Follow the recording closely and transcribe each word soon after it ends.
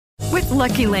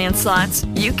Lucky Land Slots,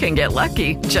 you can get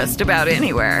lucky just about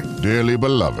anywhere. Dearly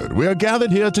beloved, we are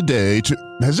gathered here today to...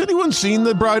 Has anyone seen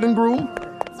the bride and groom?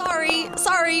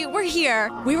 Sorry, we're here.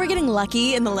 We were getting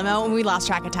lucky in the limo and we lost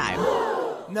track of time.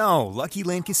 No, Lucky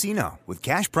Land Casino, with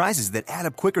cash prizes that add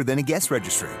up quicker than a guest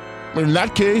registry. In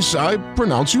that case, I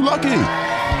pronounce you lucky.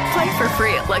 Play for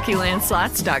free at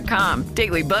LuckyLandSlots.com.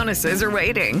 Daily bonuses are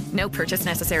waiting. No purchase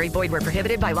necessary. Void where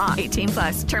prohibited by law.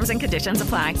 18+. Terms and conditions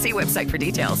apply. See website for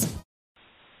details.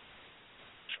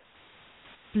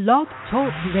 Blog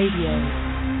Talk Radio.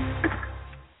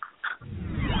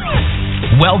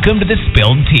 Welcome to The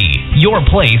Spilled Tea, your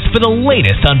place for the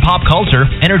latest on pop culture,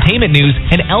 entertainment news,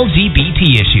 and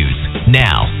LGBT issues.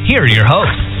 Now, here are your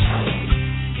hosts.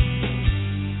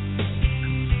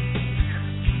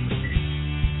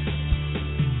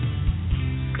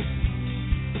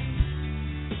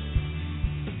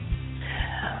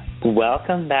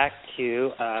 Welcome back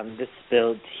to The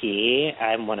Spilled Tea.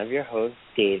 I'm one of your hosts,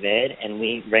 David, and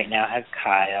we right now have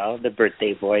Kyle, the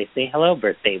birthday boy. Say hello,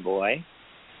 birthday boy.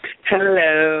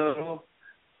 Hello.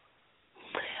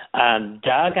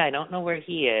 Doug, I don't know where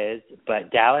he is,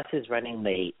 but Dallas is running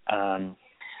late.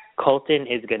 Colton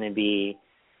is going to be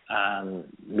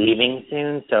leaving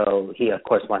soon, so he, of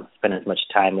course, wants to spend as much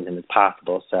time with him as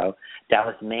possible. So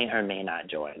Dallas may or may not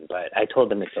join, but I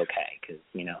told him it's okay because,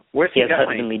 you know, where's he has going?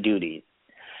 husbandly duties.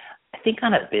 I think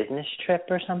on a business trip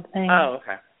or something. Oh,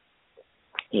 okay.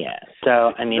 Yeah,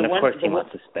 so, I mean, of course he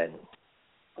wants to spend.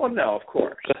 Well, no, of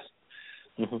course.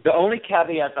 Mm-hmm. The only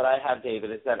caveat that I have,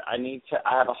 David, is that I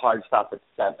have a hard stop at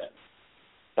 7.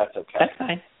 That's okay. That's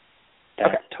fine.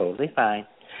 That's totally fine.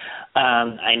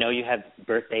 I know you have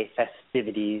birthday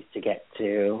festivities to get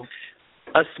to.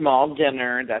 A small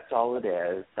dinner, that's all it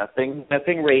is.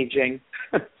 Nothing raging.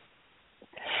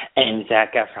 And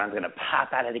Zac Efron's going to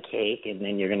pop out of the cake, and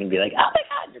then you're going to be like, oh, my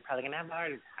God, you're probably going to have a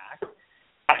heart attack.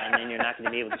 And then you're not going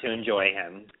to be able to enjoy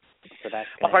him. So that's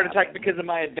a heart attack because of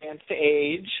my advanced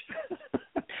age.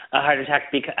 A heart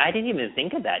attack because I didn't even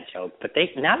think of that joke, but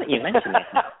now that you mention it,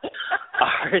 a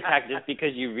heart attack just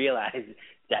because you realize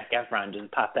Zac Efron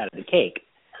just popped out of the cake.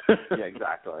 Yeah,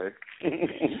 exactly.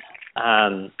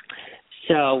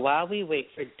 So while we wait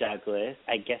for Douglas,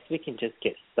 I guess we can just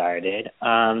get started.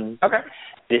 Okay.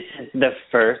 This is the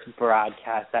first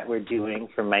broadcast that we're doing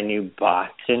for my new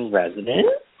Boston residence.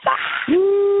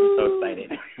 I'm so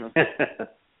excited.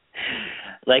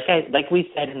 Like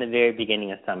we said in the very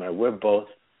beginning of summer, we're both,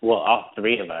 well, all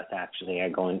three of us actually are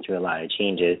going through a lot of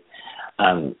changes.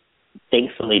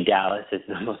 Thankfully, Dallas is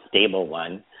the most stable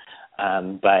one.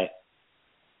 But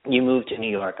you moved to New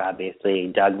York,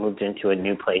 obviously. Doug moved into a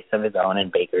new place of his own in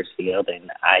Bakersfield,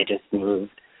 and I just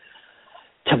moved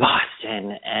to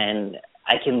Boston. And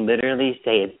I can literally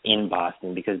say it's in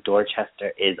Boston because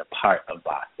Dorchester is a part of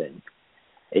Boston.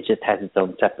 It just has its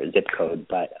own separate zip code,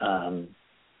 but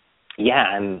yeah,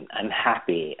 I'm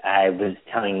happy. I was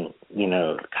telling,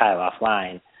 Kyle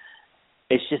offline,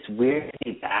 it's just weird to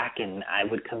be back, and I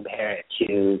would compare it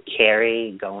to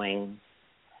Carrie going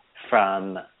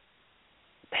from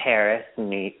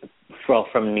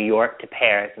from New York to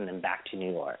Paris and then back to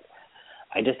New York.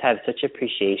 I just have such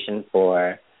appreciation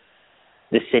for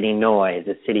the city noise,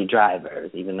 the city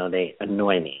drivers, even though they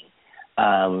annoy me.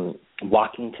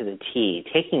 Walking to the T,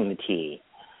 taking the T,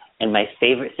 and my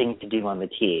favorite thing to do on the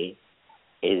T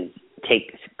is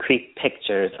take creep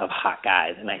pictures of hot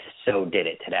guys, and I so did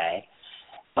it today.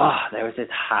 Oh, there was this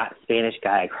hot Spanish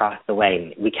guy across the way,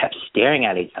 and we kept staring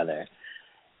at each other.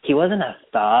 He wasn't a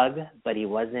thug, but he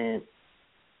wasn't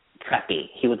preppy.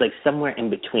 He was like somewhere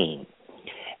in between,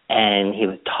 and he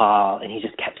was tall, and he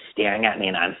just kept staring at me,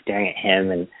 and I'm staring at him,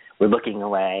 and we're looking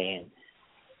away,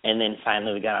 and then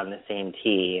finally we got on the same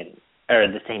tee,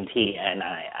 and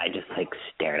I just like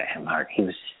stared at him hard. He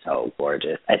was so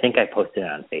gorgeous. I think I posted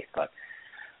it on Facebook.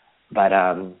 But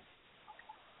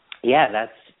yeah,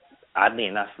 that's oddly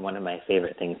enough one of my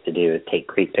favorite things to do is take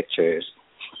creep pictures.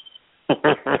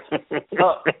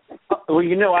 Well,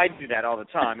 I do that all the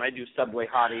time. I do subway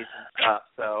hotties and stuff,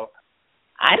 so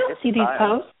I don't see these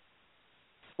posts.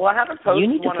 Well, I haven't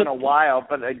posted one in a while,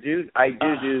 but I do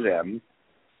them.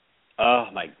 Oh,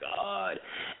 my God.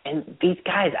 And these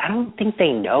guys, I don't think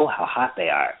they know how hot they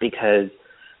are because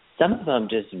some of them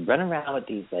just run around with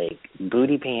these, like,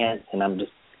 booty pants, and I'm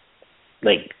just,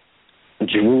 like,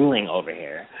 drooling over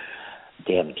here.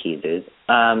 Damn teasers.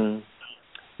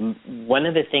 One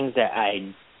of the things that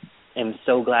I am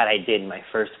so glad I did in my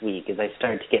first week is I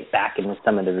started to get back into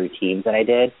some of the routines that I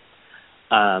did.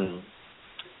 I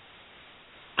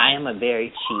am a very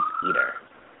cheap eater.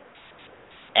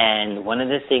 And one of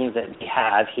the things that we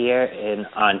have here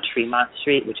on Tremont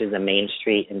Street, which is a main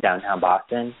street in downtown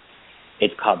Boston,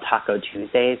 it's called Taco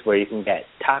Tuesdays, where you can get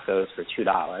tacos for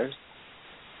 $2.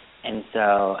 And so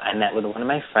I met with one of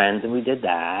my friends, and we did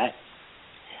that.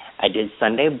 I did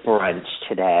Sunday brunch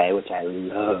today, which I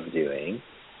love doing.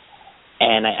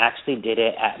 And I actually did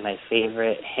it at my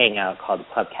favorite hangout called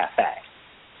Club Cafe.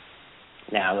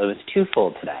 Now, it was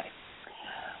twofold today.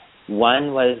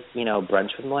 One was,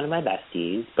 brunch with one of my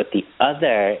besties, but the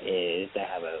other is I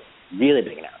have a really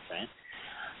big announcement.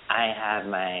 I have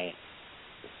my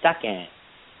second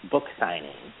book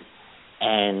signing,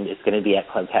 and it's going to be at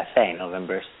Club Cafe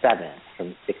November 7th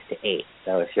from 6 to 8.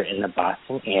 So if you're in the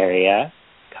Boston area,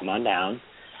 come on down.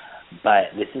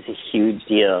 But this is a huge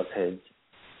deal because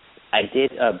I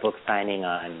did a book signing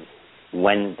on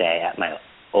Wednesday at my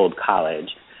old college.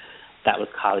 That was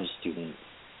college students.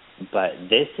 But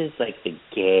this is like the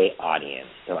gay audience.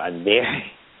 So I'm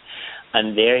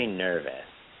very nervous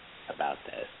about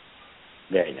this.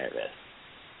 Very nervous.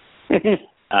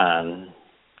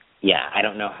 Yeah, I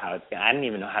don't know how I don't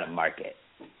even know how to market.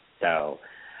 So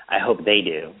I hope they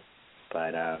do.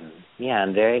 But, yeah,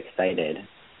 I'm very excited.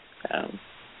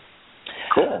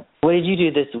 Cool. What did you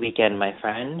do this weekend, my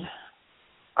friend?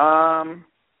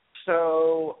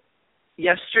 So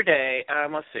yesterday,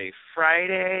 let's see,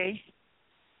 Friday,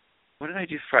 what did I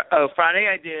do? Friday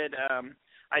I did,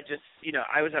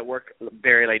 I was at work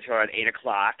very late till around 8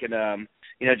 o'clock and,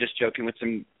 just joking with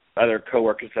some other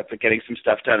coworkers stuff, getting some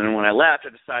stuff done. And when I left, I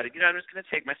decided, I'm just going to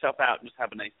take myself out and just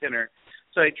have a nice dinner.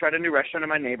 So I tried a new restaurant in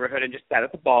my neighborhood and just sat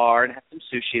at the bar and had some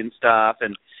sushi and stuff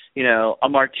and, a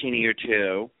martini or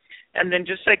two. And then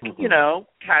just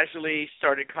casually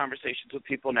started conversations with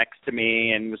people next to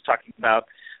me and was talking about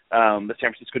the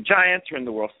San Francisco Giants are in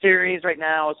the World Series right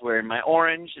now. I was wearing my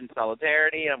orange in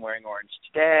solidarity. I'm wearing orange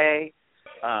today.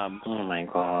 Oh, my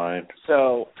God.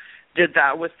 So did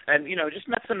that with, and, just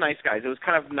met some nice guys. It was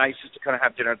kind of nice just to kind of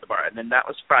have dinner at the bar. And then that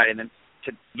was Friday. And then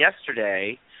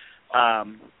yesterday, I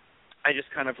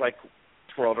just kind of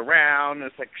twirled around.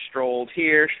 It's strolled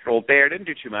here, strolled there, didn't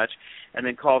do too much. And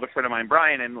then called a friend of mine,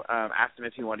 Brian, and asked him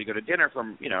if he wanted to go to dinner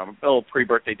from, a little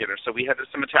pre-birthday dinner. So we had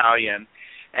some Italian.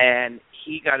 And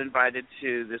he got invited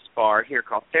to this bar here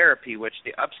called Therapy, which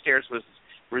the upstairs was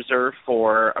reserved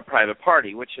for a private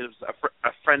party, which is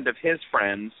a friend of his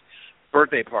friend's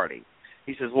birthday party.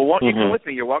 He says, well, won't you come with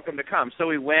me? You're welcome to come. So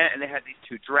we went, and they had these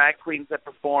two drag queens that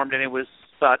performed, and it was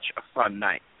such a fun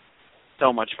night.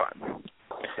 So much fun.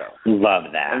 So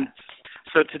love that. And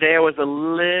so today I was a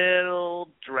little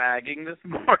dragging this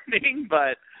morning,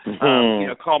 but,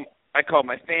 I called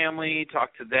my family,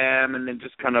 talked to them, and then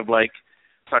just kind of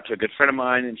talked to a good friend of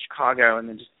mine in Chicago, and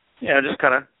then just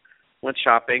kind of went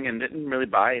shopping and didn't really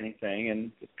buy anything.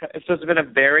 And so it's been a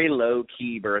very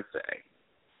low-key birthday.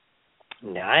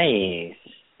 Nice.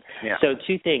 Yeah. So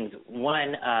two things.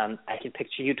 One, I can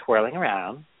picture you twirling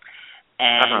around.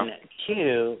 And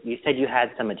two, you said you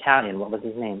had some Italian. What was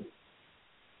his name?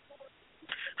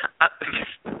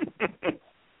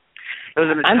 It was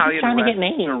an Italian trying to get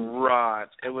restaurant.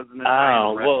 It was an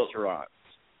Italian restaurant.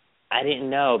 I didn't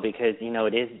know because,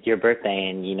 it is your birthday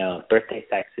and, birthday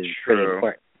sex is pretty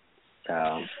important.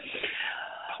 So.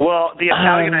 Well, the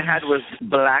Italian I had was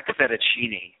black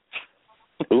fettuccine.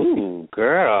 Ooh,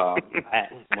 girl.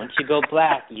 Once you go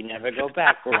black, you never go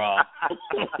back, girl.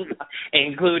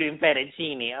 Including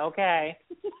fettuccine, okay?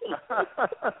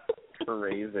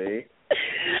 Crazy.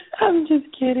 I'm just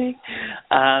kidding.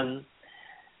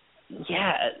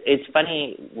 Yeah, it's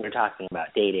funny we're talking about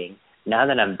dating. Now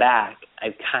that I'm back, I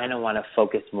kind of want to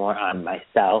focus more on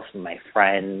myself and my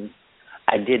friends.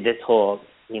 I did this whole,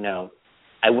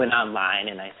 I went online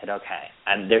and I said, okay,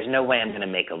 there's no way I'm going to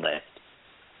make a list.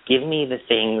 Give me the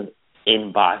things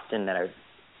in Boston that are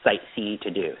sightsee to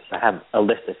do. So I have a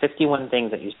list of 51 things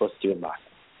that you're supposed to do in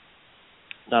Boston.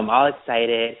 So I'm all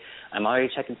excited. I'm already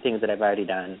checking things that I've already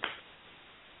done.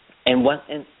 And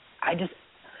I've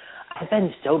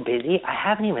been so busy, I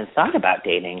haven't even thought about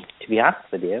dating, to be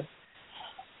honest with you,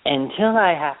 until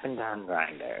I happened on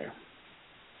Grindr.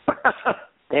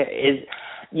 There is,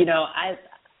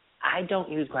 I don't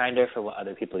use Grindr for what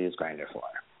other people use Grindr for.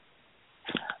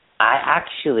 I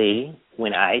actually,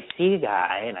 when I see a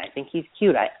guy and I think he's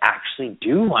cute, I actually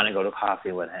do want to go to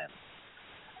coffee with him.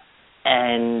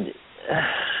 And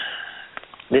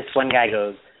this one guy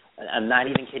goes, I'm not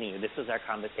even kidding you, this was our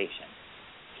conversation.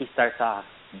 He starts off,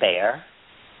 bear.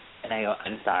 And I go,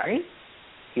 I'm sorry?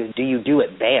 He goes, do you do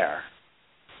it bear?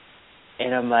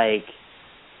 And I'm like,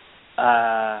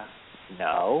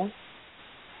 no.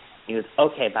 He goes,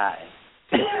 okay, bye.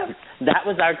 That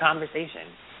was our conversation.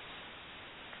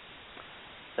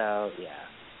 So, yeah.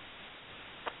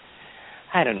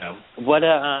 I don't know.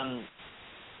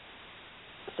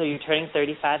 so you're turning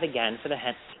 35 again for the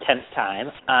 10th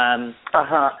time.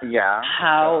 Yeah.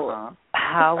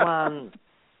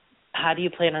 How do you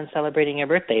plan on celebrating your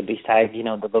birthday besides,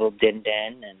 the little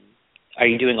din-din? And are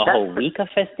you doing a whole week of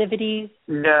festivities?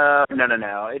 No.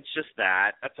 It's just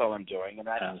that. That's all I'm doing. And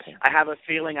I have a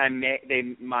feeling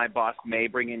my boss may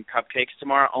bring in cupcakes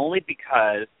tomorrow, only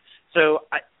because.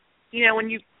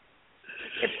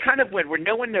 It's kind of weird when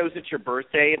no one knows it's your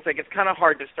birthday. It's like it's kind of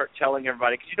hard to start telling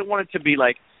everybody because you don't want it to be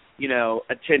like,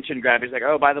 attention grabbing. It's like,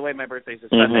 oh, by the way, my birthday's a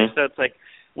Sunday. So it's like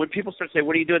when people start saying,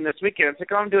 what are you doing this weekend? It's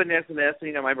like, oh, I'm doing this and this.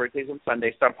 And, my birthday's on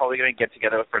Sunday, so I'm probably going to get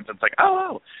together with friends. It's like,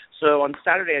 oh. So on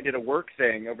Saturday I did a work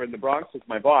thing over in the Bronx with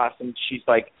my boss, and she's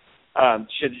like,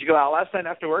 did you go out last night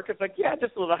after work? It's like, yeah,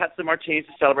 just a little, had some martinis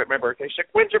to celebrate my birthday. She's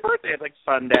like, when's your birthday? It's like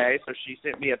Sunday. So she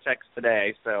sent me a text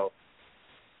today. So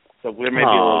there may be a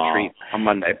little treat on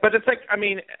Monday. But it's like, I'm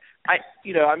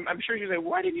sure she's like,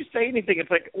 why didn't you say anything?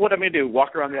 It's like, what am I going to do?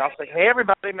 Walk around the office like, hey,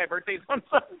 everybody, my birthday's on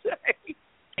Sunday.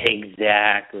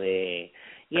 Exactly.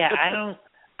 Yeah,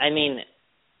 I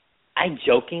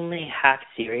jokingly, half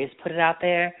serious, put it out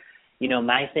there.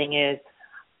 My thing is,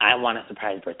 I want a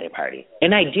surprise birthday party.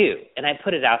 And I do. And I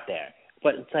put it out there.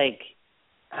 But it's like,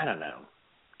 I don't know.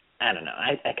 I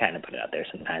kind of put it out there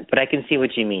sometimes. But I can see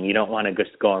what you mean. You don't want to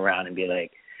just go around and be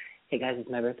like, hey, guys, it's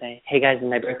my birthday. Hey, guys, it's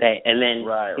my birthday. And then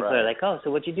people are like, oh, so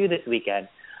what'd you do this weekend?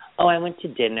 Oh, I went to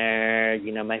dinner.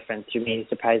 My friends threw me a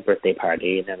surprise birthday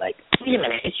party. And they're like, wait a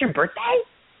minute, it's your birthday?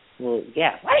 Well,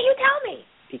 yeah. Why didn't you tell me?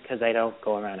 Because I don't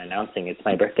go around announcing it's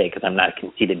my birthday because I'm not a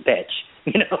conceited bitch.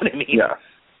 You know what I mean?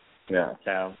 Yeah.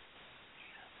 So,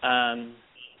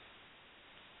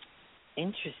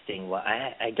 interesting. Well,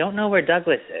 I don't know where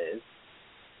Douglas is.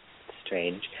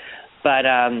 Strange. But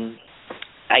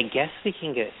I guess we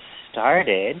can get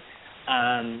started.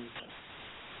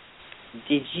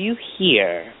 Did you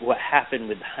hear what happened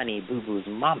with Honey Boo Boo's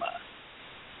mama?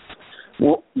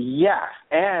 Well, yeah,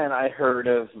 and I heard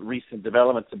of recent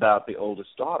developments about the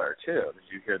oldest daughter, too. Did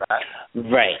you hear that?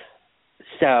 Right.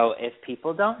 So, if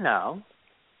people don't know,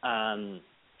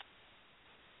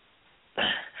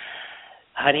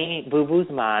 Honey Boo Boo's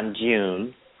mom,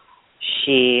 June,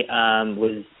 she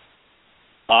was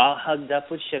all hugged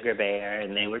up with Sugar Bear,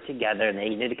 and they were together, and they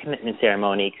did a commitment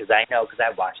ceremony, because I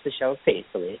watched the show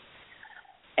faithfully.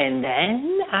 And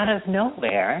then, out of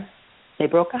nowhere, they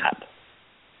broke up.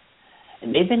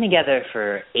 And they've been together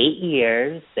for 8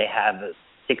 years. They have a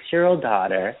 6-year-old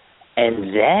daughter.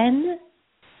 And then,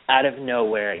 out of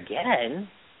nowhere again,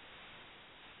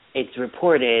 it's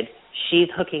reported she's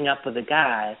hooking up with a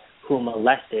guy who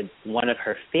molested one of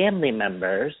her family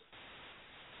members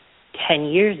 10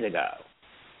 years ago.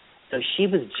 So she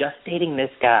was just dating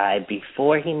this guy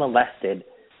before he molested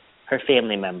her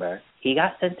family member. He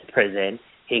got sent to prison.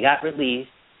 He got released.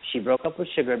 She broke up with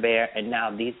Sugar Bear, and now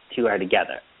these two are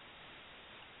together.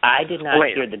 I did not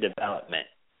hear the development.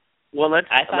 Well, let's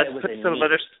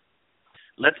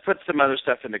put some other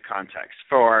stuff into context.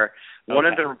 For one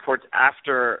of the reports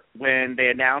after when they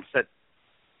announced that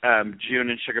June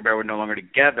and Sugar Bear were no longer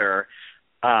together,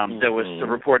 there was the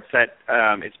reports that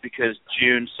it's because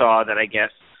June saw that, I guess,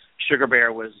 Sugar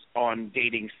Bear was on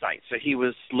dating sites, so he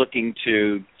was looking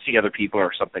to see other people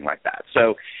or something like that.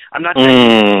 So I'm not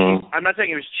saying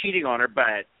he was cheating on her,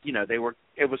 but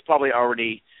it was probably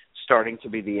already starting to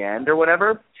be the end or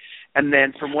whatever. And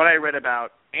then from what I read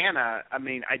about Anna,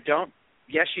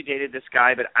 yes, she dated this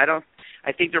guy, but I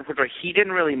think the report was he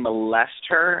didn't really molest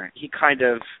her. He kind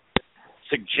of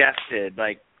suggested,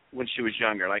 like, when she was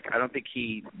younger. Like, I don't think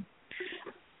it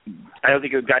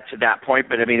got to that point,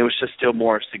 but it was just still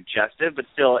more suggestive, but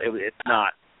still it's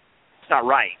not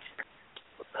right.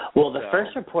 Well, the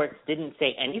first reports didn't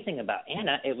say anything about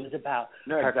Anna. It was about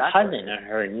her cousin or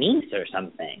her niece or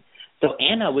something. So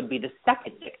Anna would be the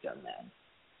second victim then.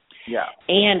 Yeah.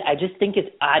 And I just think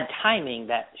it's odd timing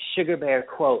that Sugar Bear,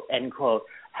 quote, end quote,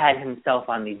 had himself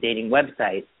on these dating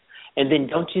websites. And then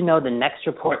don't you know the next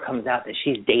report comes out that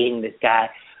she's dating this guy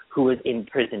who was in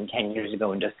prison 10 years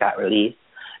ago and just got released?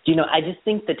 I just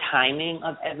think the timing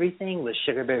of everything with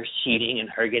Sugar Bear cheating and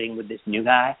her getting with this new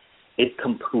guy is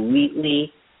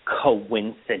completely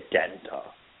coincidental.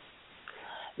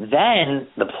 Then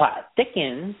the plot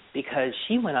thickens because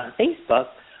she went on Facebook,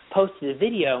 posted a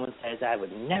video and says, I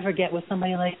would never get with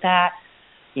somebody like that.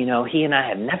 He and I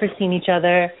have never seen each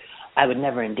other. I would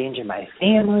never endanger my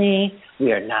family.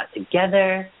 We are not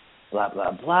together. Blah,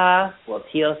 blah, blah. Well,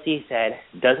 TLC said,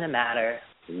 doesn't matter.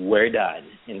 We're done.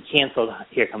 And canceled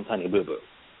Here Comes Honey Boo Boo.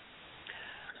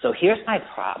 So here's my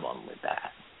problem with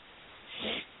that.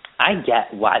 I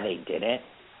get why they did it,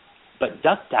 but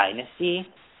Duck Dynasty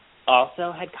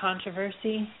also had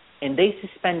controversy, and they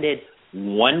suspended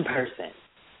one person.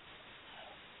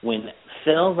 When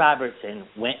Phil Robertson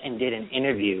went and did an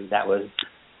interview that was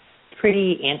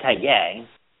pretty anti-gay,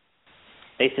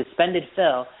 they suspended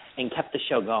Phil and kept the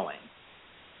show going.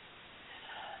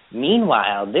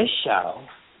 Meanwhile, this show,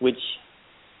 which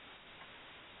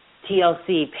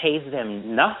TLC pays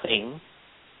them nothing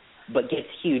but gets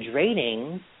huge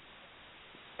ratings,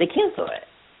 they cancel it.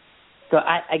 So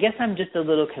I guess I'm just a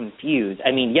little confused.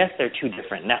 I mean, yes, they're two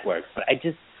different networks, but I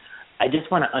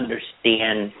just want to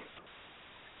understand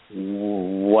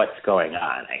what's going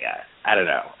on, I guess. I don't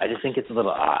know. I just think it's a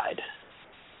little odd.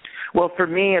 Well, for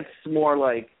me, it's more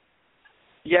like,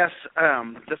 yes,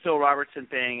 the Phil Robertson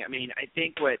thing. I mean, I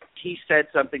think what he said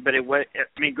something, but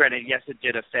granted, yes, it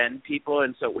did offend people,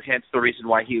 and so hence the reason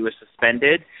why he was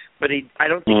suspended. But I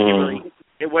don't think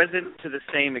it wasn't to the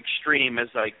same extreme as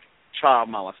like child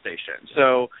molestation.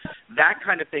 So that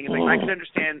kind of thing, like I can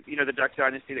understand, the Duck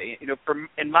Dynasty. From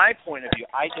in my point of view,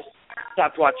 I just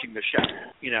stopped watching the show.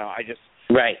 I just.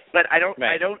 Right. But I don't, and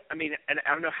I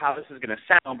don't know how this is going to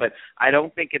sound, but I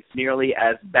don't think it's nearly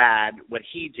as bad what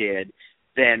he did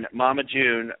than Mama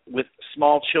June with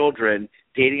small children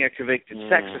dating a convicted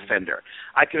sex offender.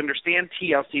 I can understand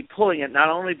TLC pulling it not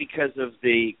only because of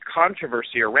the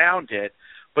controversy around it,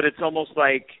 but it's almost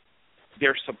like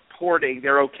they're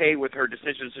okay with her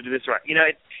decisions to do this. Right.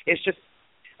 It's just,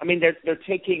 they're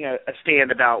taking a stand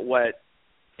about what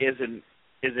isn't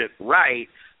right,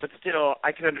 but still,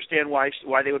 I can understand why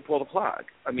they would pull the plug.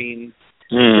 I mean,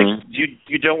 like,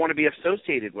 you don't want to be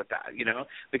associated with that,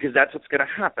 because that's what's going to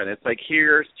happen. It's like,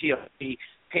 here's TLC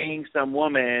paying some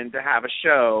woman to have a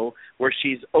show where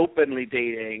she's openly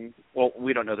dating, well,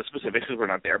 we don't know the specifics because we're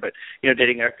not there, but,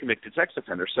 dating a convicted sex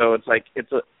offender. So it's like,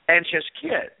 and she has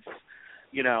kids,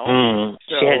 So,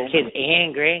 she has kids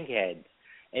and grandkids,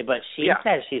 but she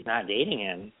says she's not dating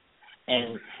him.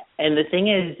 And the thing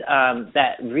is,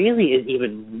 that really is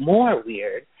even more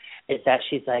weird, is that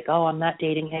she's like, oh, I'm not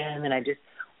dating him, and I just,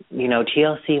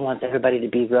 TLC wants everybody to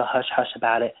be real hush-hush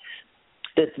about it.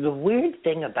 The weird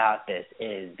thing about this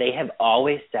is they have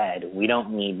always said, we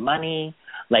don't need money.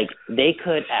 Like, they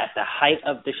could, at the height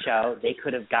of the show, they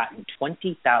could have gotten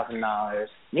 $20,000,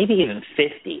 maybe even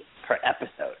 $50,000 per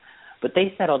episode, but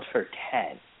they settled for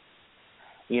 $10,000.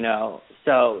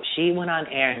 So she went on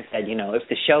air and said, if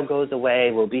the show goes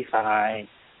away, we'll be fine.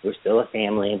 We're still a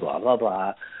family, blah, blah,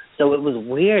 blah. So it was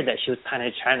weird that she was kind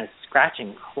of trying to scratch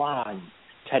and claw and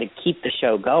try to keep the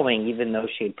show going, even though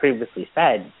she had previously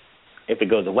said, if it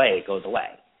goes away, it goes away.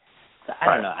 So I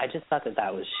don't know. I just thought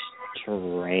that was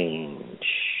strange.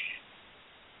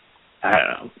 I don't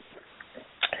know.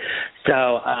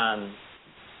 So,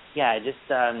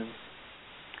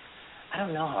 I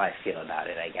don't know how I feel about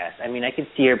it, I guess. I mean, I could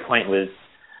see your point with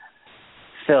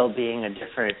Phil being a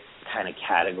different kind of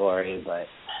category, but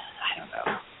I don't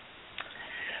know.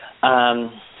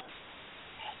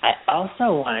 I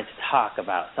also wanted to talk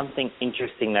about something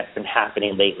interesting that's been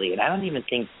happening lately, and I don't even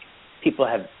think people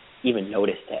have even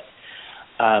noticed it.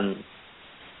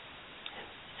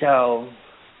 So,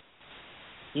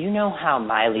 you know how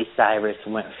Miley Cyrus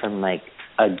went from, like,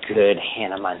 a good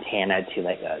Hannah Montana to,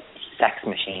 like, a sex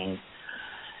machine?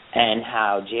 And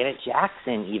how Janet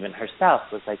Jackson, even herself,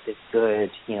 was like this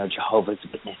good, Jehovah's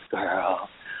Witness girl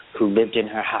who lived in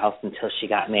her house until she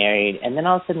got married. And then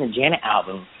all of a sudden the Janet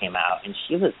album came out, and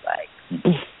she was like,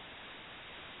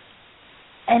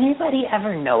 anybody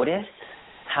ever notice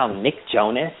how Nick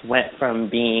Jonas went from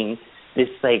being this,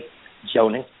 like,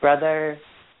 Jonas brother,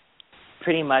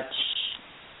 pretty much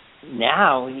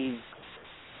now he's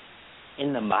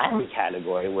in the Miley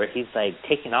category where he's, like,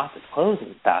 taking off his clothes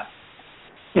and stuff.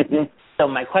 So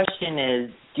my question is,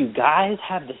 do guys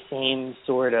have the same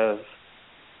sort of,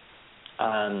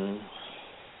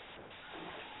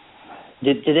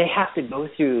 do they have to go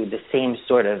through the same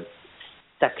sort of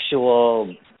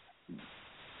sexual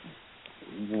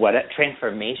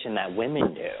transformation that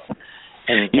women do?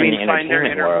 You mean find their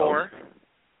inner whore?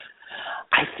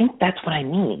 I think that's what I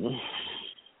mean.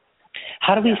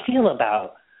 How do we feel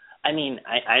about, I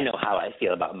know how I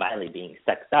feel about Miley being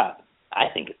sexed up. I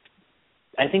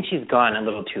think she's gone a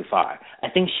little too far. I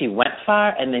think she went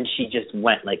far, and then she just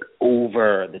went, like,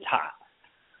 over the top.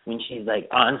 When she's, like,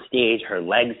 on stage, her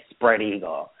legs spread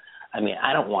eagle. I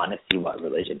don't want to see what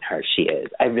religion she is.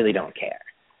 I really don't care.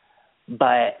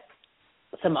 But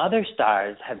some other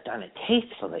stars have done it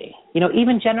tastefully.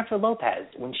 Even Jennifer Lopez,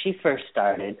 when she first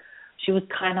started, she was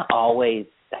kind of always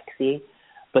sexy.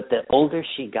 But the older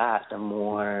she got, the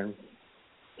more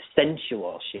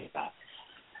sensual she got.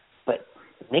 But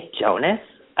Nick Jonas,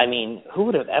 who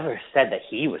would have ever said that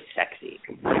he was sexy?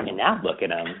 And now look at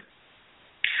him.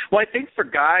 Well, I think for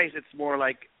guys, it's more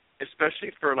like,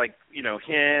 especially for like, you know,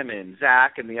 him and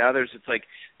Zach and the others, it's like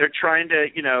they're trying to,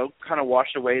 you know, kind of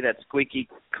wash away that squeaky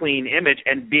clean image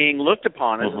and being looked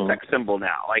upon as a sex symbol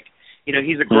now. Like, you know,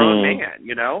 he's a grown man,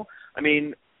 you know? I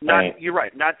mean, you're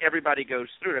right. Not everybody goes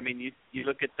through it. I mean, you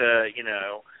look at the, you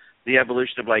know, the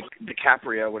evolution of like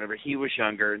DiCaprio whenever he was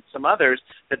younger and some others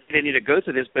that they need to go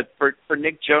through this. But for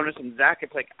Nick Jonas and Zach,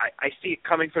 it's like I see it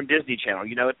coming from Disney Channel.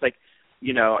 You know, it's like,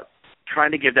 you know,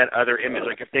 trying to give that other image.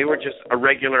 Like if they were just a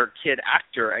regular kid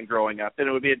actor and growing up, then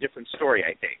it would be a different story,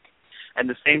 I think. And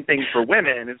the same thing for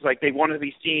women. It's like they want to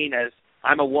be seen as,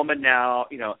 I'm a woman now,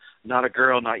 you know, not a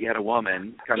girl, not yet a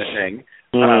woman kind of thing,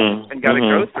 and got to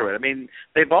go through it. I mean,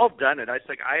 they've all done it. I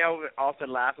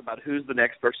often laugh about who's the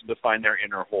next person to find their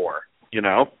inner whore, you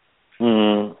know?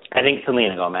 I think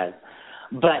Selena Gomez.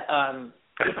 But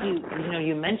if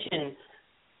you mentioned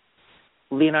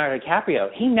Leonardo DiCaprio,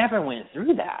 he never went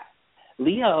through that.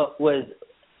 Leo was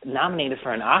nominated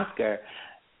for an Oscar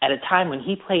at a time when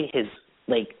he played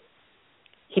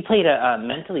he played a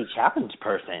mentally challenged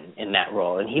person in that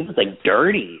role, and he was like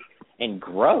dirty and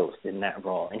gross in that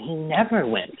role, and he never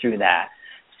went through that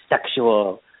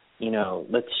sexual, you know,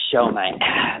 let's show my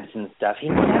abs and stuff. He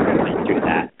never went through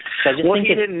that. So I just think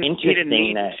it's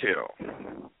interesting that.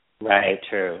 Right,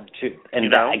 true. And you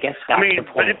know? I guess that's the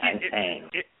point I'm saying.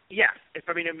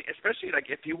 Especially like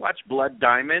if you watch Blood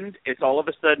Diamond, it's all of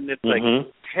a sudden it's like,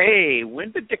 hey,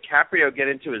 when did DiCaprio get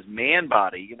into his man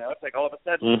body? You know, it's like all of a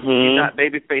sudden he's not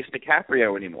babyface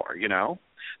DiCaprio anymore. You know,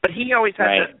 but he always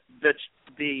had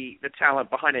the talent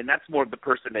behind it, and that's more of the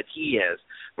person that he is.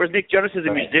 Whereas Nick Jonas is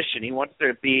a musician. He wants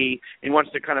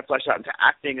to kind of flesh out into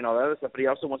acting and all that other stuff, but he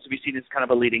also wants to be seen as kind of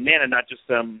a leading man and not just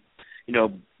some, you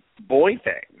know, boy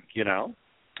thing. You know.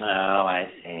 Oh,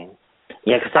 I see.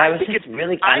 Yeah, because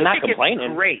I'm not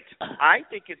complaining. I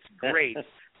think it's great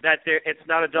that it's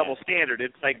not a double standard.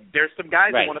 It's like there's some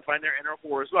guys who want to find their inner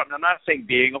whore as well. And I'm not saying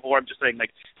being a whore. I'm just saying like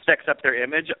sex up their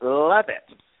image. Love it.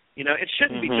 You know, it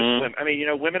shouldn't be just women. I mean, you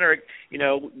know, women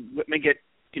get,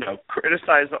 you know,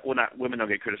 criticized. Well, not women don't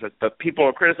get criticized, but people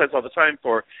are criticized all the time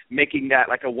for making that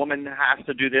like a woman has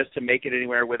to do this to make it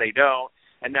anywhere where they don't.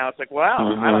 And now it's like,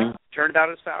 wow, turn it out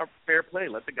as fair play.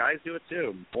 Let the guys do it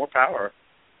too. More power.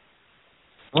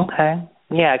 Okay.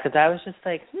 Yeah, because I was just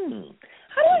like, how do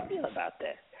I feel about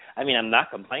this? I mean, I'm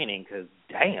not complaining because,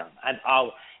 damn,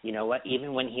 you know what?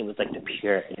 Even when he was like the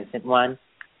pure innocent one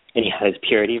and he had his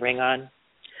purity ring on,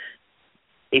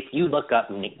 if you look up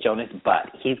Nick Jonas' butt,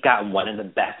 he's got one of the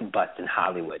best butts in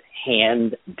Hollywood,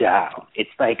 hands down. It's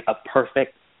like a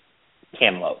perfect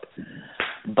cantaloupe.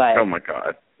 But oh, my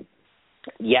God.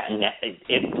 Yeah,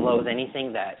 it blows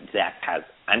anything that Zach has.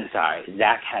 I'm sorry.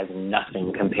 Zach has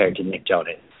nothing compared to Nick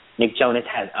Jonas. Nick Jonas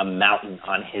has a mountain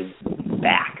on his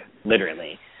back,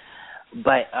 literally.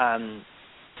 But I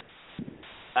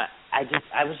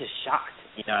was just shocked.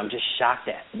 You know, I'm just shocked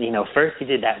at, you know, first he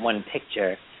did that one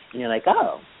picture, and you're like,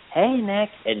 oh, hey, Nick.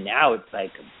 And now it's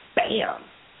like, bam.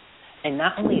 And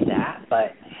not only that,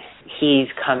 but he's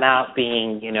come out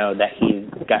being, you know, that he's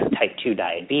got type 2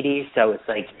 diabetes. So it's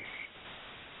like,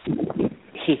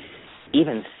 he's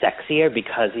even sexier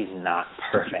because he's not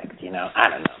perfect, you know. I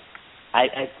don't know.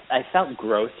 I felt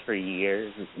gross for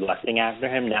years lusting after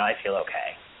him. Now I feel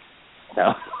okay. So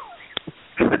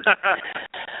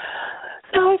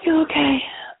I feel okay.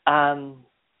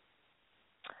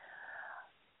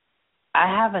 I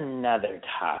have another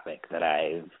topic that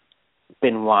I've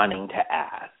been wanting to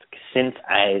ask. Since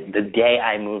the day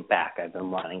I moved back, I've been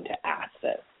wanting to ask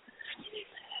this.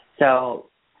 So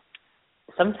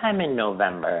sometime in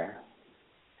November,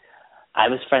 I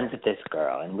was friends with this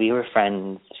girl, and we were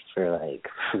friends for like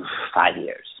 5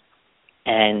 years.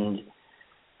 And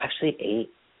actually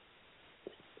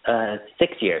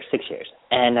 6 years.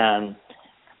 And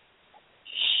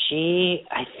she,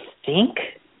 I think,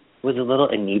 was a little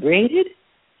inebriated,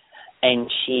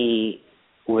 and she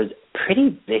was pretty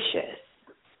vicious.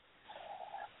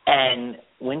 And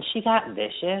when she got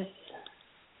vicious,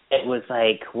 it was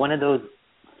like one of those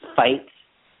fights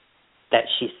that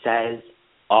she says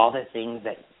all the things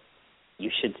that you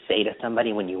should say to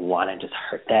somebody when you want to just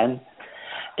hurt them.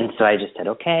 And so I just said,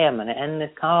 okay, I'm going to end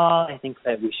this call. I think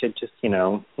that we should just, you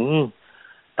know,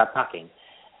 stop talking.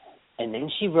 And then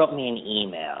she wrote me an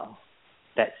email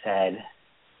that said,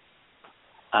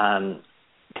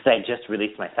 because I just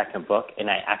released my second book and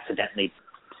I accidentally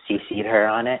CC'd her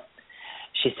on it.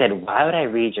 She said, what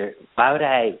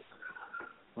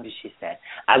did she say?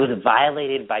 I was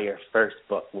violated by your first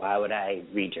book. Why would I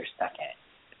read your second?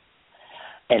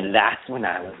 And that's when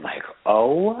I was like,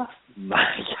 oh, my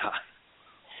God.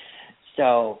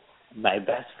 So my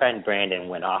best friend, Brandon,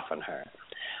 went off on her.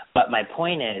 But my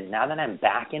point is, now that I'm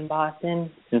back in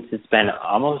Boston, since it's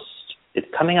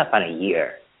coming up on a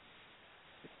year.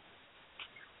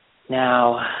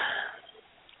 Now,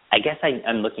 I guess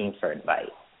I'm looking for advice.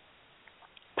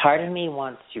 Part of me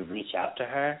wants to reach out to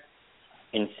her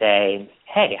and say,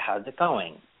 hey, how's it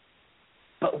going?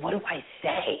 But what do I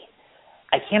say?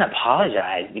 I can't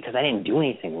apologize because I didn't do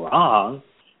anything wrong.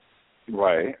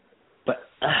 Right.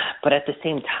 But at the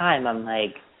same time, I'm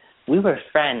like, we were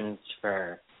friends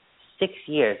for 6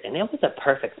 years, and it was a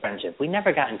perfect friendship. We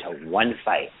never got into one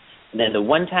fight. And then the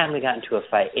one time we got into a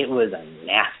fight, it was a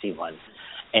nasty one.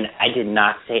 And I did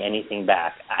not say anything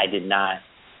back. I did not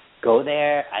go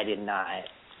there. I did not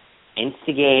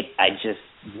instigate. I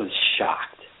just was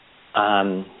shocked.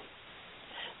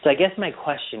 So I guess my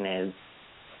question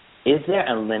is there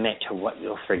a limit to what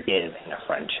you'll forgive in a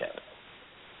friendship?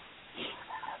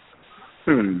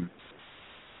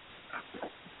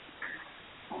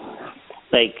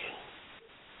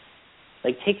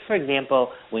 Like take, for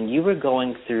example, when you were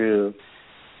going through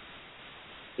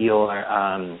your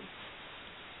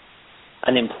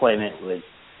unemployment with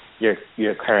your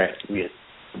current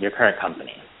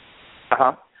company.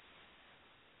 Uh-huh.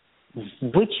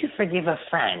 Would you forgive a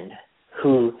friend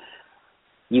who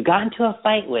you got into a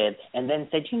fight with and then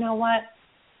said, you know what?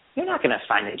 You're not going to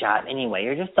find a job anyway.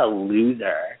 You're just a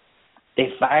loser. They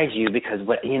fired you because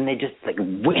and they just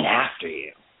went after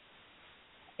you.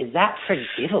 Is that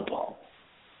forgivable?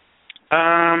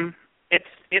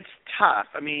 It's tough.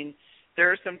 I mean,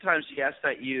 there are sometimes, yes,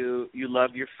 that you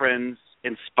love your friends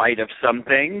in spite of some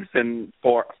things and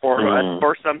for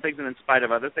some things and in spite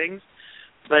of other things.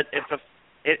 But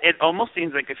it almost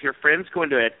seems like if your friend's going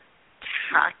to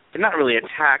attack, not really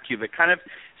attack you, but kind of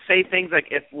say things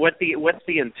like, what's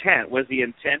the intent? Was the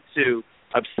intent to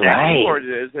upset you, or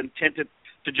is the intent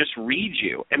to just read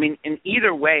you? I mean, in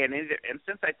either way, in either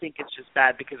instance, I think it's just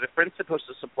bad because a friend's supposed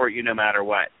to support you no matter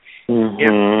what.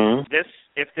 Mm-hmm.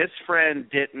 If this friend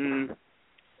didn't,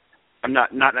 I'm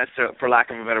not necessarily, for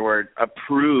lack of a better word,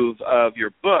 approve of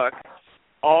your book,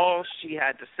 all she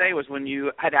had to say was when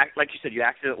you had like you said, you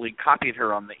accidentally copied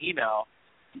her on the email.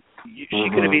 She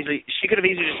could have easily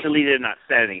just deleted and not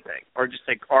said anything, or just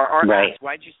right. asked,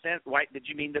 why did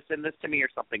you mean to send this to me, or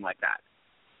something like that,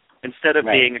 instead of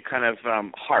being a kind of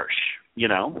harsh, you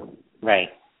know? Right.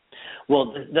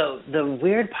 Well, the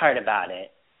weird part about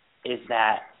it is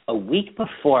that a week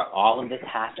before all of this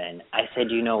happened, I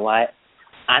said, you know what?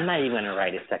 I'm not even going to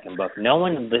write a second book. No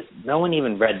one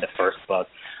even read the first book.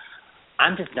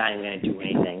 I'm just not even going to do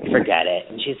anything. Forget it.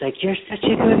 And she's like, you're such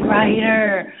a good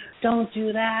writer. Don't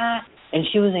do that. And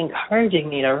she was encouraging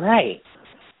me to write.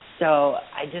 So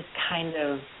I just kind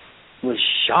of was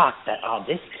shocked that all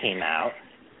this came out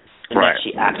and that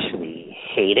she actually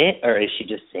hated it, or is she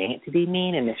just saying it to be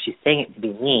mean? And if she's saying it to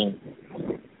be mean,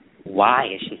 why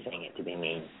is she saying it to be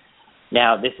mean?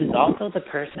 Now, this is also the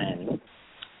person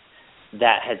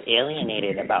that has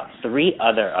alienated about 3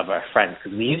 other of our friends,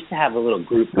 because we used to have a little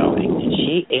group going, and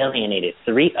she alienated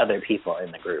 3 other people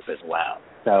in the group as well.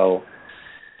 So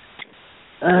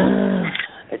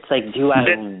it's like, do I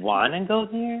want to go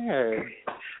there? Or?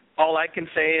 All I can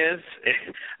say is,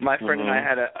 my friend and I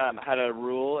had a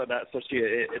rule about,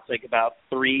 it's like about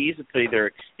 3s.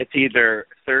 It's either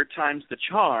 3rd time's the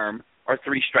charm or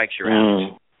 3 strikes you're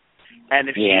out. And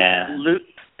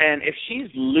if she's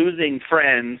losing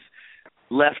friends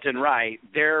left and right,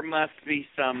 there must be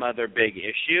some other big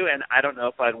issue, and I don't know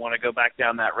if I'd want to go back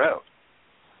down that road.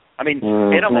 I mean,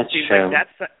 it almost seems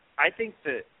like I think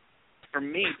that, for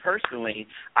me personally,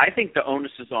 I think the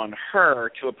onus is on her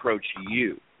to approach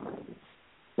you.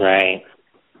 Right.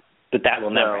 But that will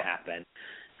never happen.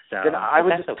 So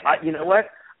that's okay. You know what?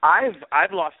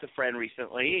 I've lost a friend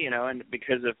recently, and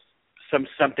because of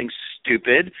something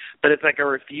stupid, but it's like I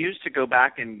refuse to go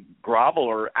back and grovel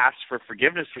or ask for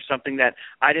forgiveness for something that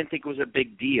I didn't think was a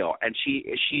big deal. And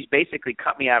she's basically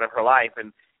cut me out of her life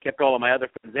and kept all of my other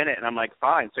friends in it, and I'm like,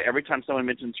 fine. So every time someone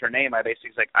mentions her name, I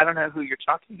basically like, I don't know who you're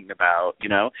talking about,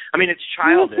 I mean, it's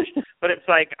childish, but it's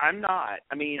like, I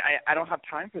don't have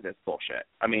time for this bullshit.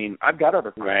 I mean, I've got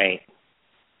other friends.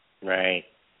 Right.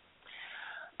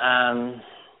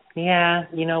 Yeah,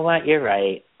 you know what? You're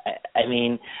right. I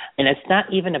mean, and it's not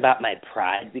even about my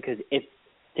pride, because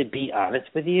to be honest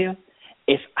with you,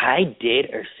 if I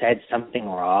did or said something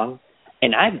wrong,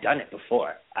 and I've done it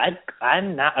before,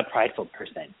 I'm not a prideful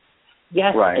person.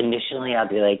 Yes, initially I'll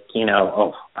be like,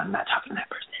 I'm not talking to that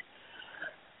person.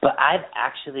 But I've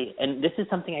actually, and this is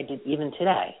something I did even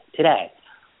today,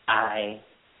 I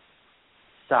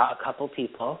saw a couple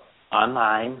people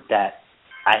online that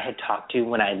I had talked to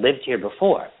when I lived here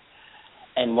before.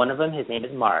 And one of them, his name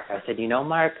is Mark. I said,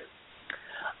 Mark,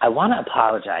 I want to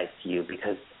apologize to you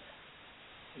because,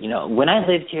 when I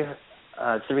lived here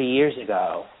 3 years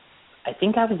ago, I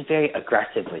think I was very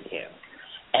aggressive with you.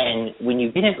 And when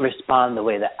you didn't respond the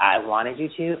way that I wanted you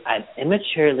to, I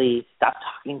immaturely stopped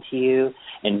talking to you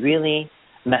and really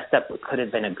messed up what could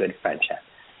have been a good friendship.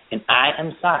 And I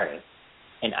am sorry.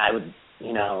 And I would,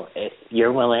 if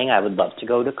you're willing, I would love to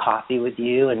go to coffee with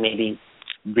you and maybe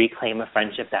reclaim a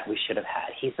friendship that we should have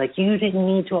had. He's like, you didn't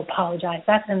need to apologize.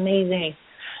 That's amazing.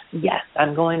 Yes,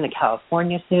 I'm going to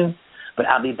California soon, but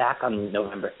I'll be back on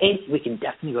November 8th. We can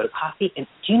definitely go to coffee. And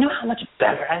do you know how much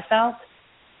better I felt?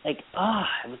 It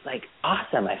was like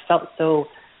awesome. I felt so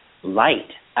light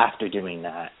after doing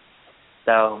that.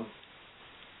 So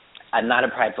I'm not a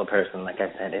prideful person, like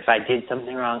I said. If I did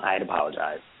something wrong, I'd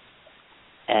apologize.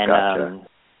 And gotcha.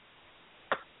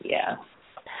 Yeah.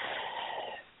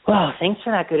 Well, thanks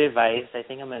for that good advice. I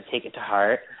think I'm going to take it to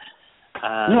heart.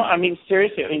 No, I mean,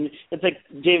 seriously. I mean, it's like,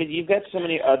 David, you've got so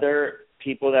many other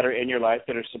people that are in your life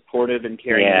that are supportive and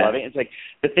caring and loving. It's like,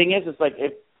 the thing is, it's like,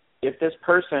 if this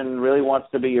person really wants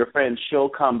to be your friend, she'll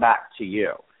come back to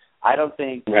you. I don't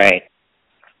think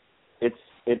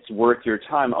it's worth your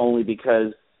time only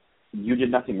because you did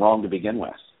nothing wrong to begin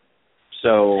with.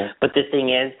 So, but the thing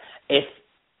is, if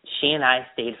she and I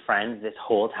stayed friends this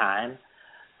whole time,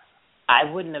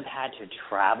 I wouldn't have had to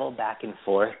travel back and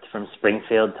forth from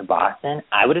Springfield to Boston.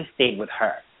 I would have stayed with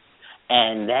her.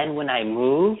 And then when I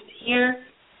moved here,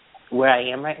 where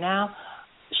I am right now,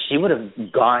 she would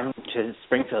have gone to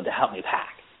Springfield to help me pack.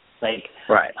 Like,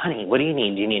 honey, what do you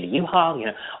need? Do you need a U-Haul?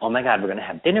 Oh, my God, we're going to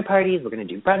have dinner parties. We're going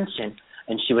to do brunch.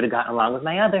 And she would have gotten along with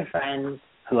my other friends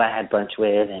who I had brunch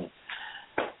with. And,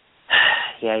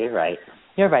 yeah, you're right.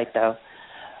 You're right, though.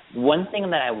 One thing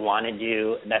that I want to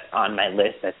do that's on my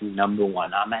list, that's number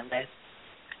one on my list,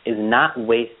 is not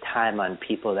waste time on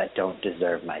people that don't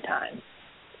deserve my time.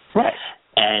 Right.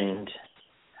 And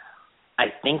I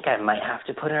think I might have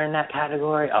to put her in that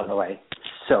category, although I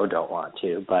so don't want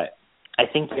to. But I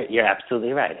think you're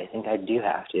absolutely right. I think I do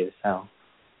have to. So,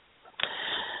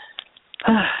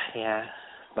 yeah.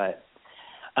 But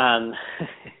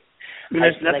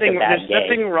there's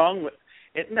nothing wrong with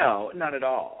it. No, not at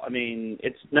all. I mean,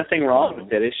 it's nothing wrong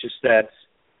with it. It's just that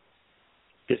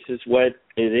this is what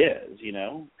it is,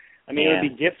 I mean, it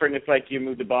would be different if, like, you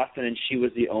moved to Boston and she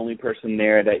was the only person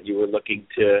there that you were looking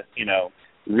to,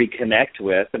 reconnect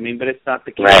with. I mean, but it's not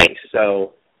the case. Right.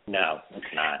 So, no, it's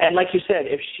not. And like you said,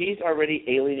 if she's already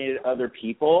alienated other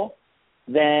people,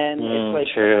 then it's like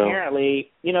true.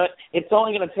 Apparently, it's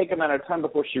only going to take a matter of time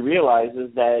before she realizes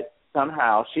that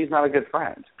somehow she's not a good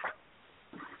friend.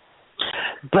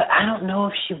 But I don't know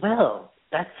if she will.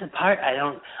 That's the part. I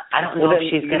don't know if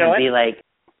she's going to be like.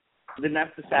 Then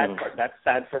that's the sad part. That's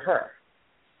sad for her.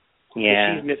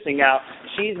 Yeah. She's missing out.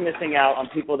 She's missing out on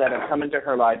people that have come into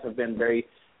her life, have been very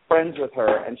friends with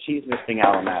her, and she's missing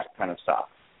out on that kind of stuff.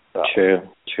 So.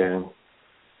 True.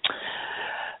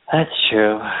 That's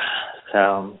true.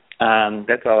 So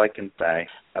that's all I can say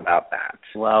about that.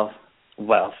 Well,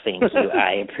 thank you.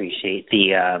 I appreciate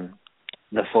the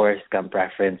Forrest Gump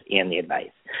reference and the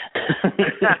advice.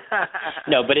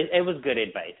 No, but it was good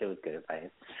advice.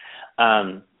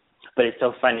 But it's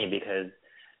so funny because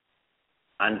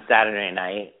on Saturday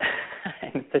night,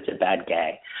 I'm such a bad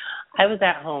guy. I was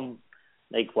at home,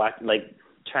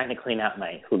 trying to clean out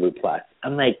my Hulu Plus.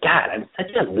 I'm like, God, I'm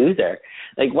such a loser.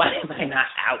 Like, why am I not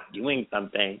out doing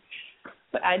something?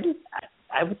 But I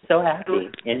was so happy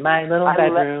in my little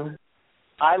bedroom.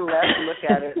 I look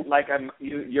at it like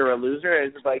you're a loser.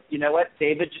 It's like, you know what?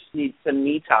 David just needs some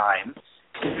me time.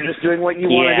 You're just doing what you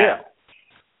want to do.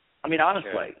 I mean,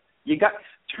 honestly, you got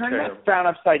turn that frown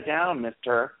upside down,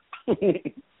 mister.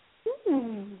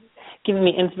 Giving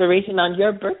me inspiration on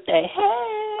your birthday.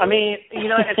 Hey. I mean,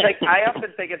 it's like I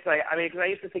often think it's like because I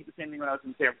used to think the same thing when I was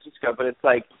in San Francisco, but it's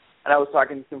like, and I was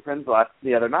talking to some friends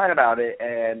the other night about it,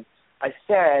 and I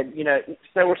said,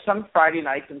 there were some Friday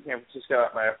nights in San Francisco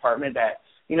at my apartment that.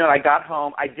 I got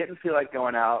home. I didn't feel like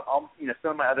going out.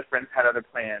 Some of my other friends had other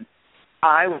plans.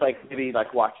 I would maybe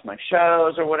watch my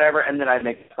shows or whatever, and then I'd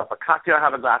make myself a cocktail,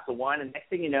 have a glass of wine, and next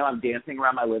thing you know, I'm dancing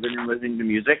around my living room, listening to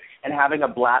music, and having a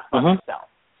blast by myself.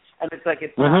 And it's like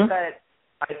it's not that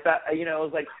I thought, it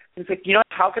was like it's like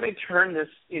how can I turn this?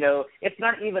 It's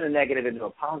not even a negative into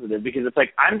a positive because it's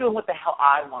like I'm doing what the hell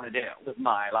I want to do with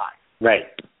my life.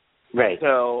 Right.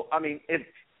 So I mean it's.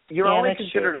 You're only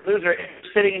considered a loser if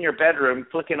you're sitting in your bedroom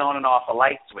flicking on and off a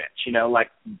light switch, like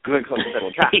good close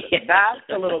little traffic. That's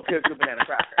a little cuckoo banana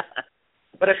cracker.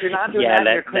 But if you're not doing that,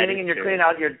 you're cleaning and you're cleaning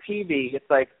out your TV, it's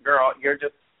like, girl, you're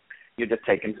just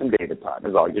taking some David time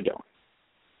is all you're doing.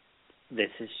 This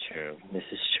is true.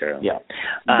 Yeah.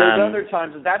 There's other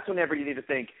times, that's whenever you need to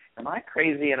think, am I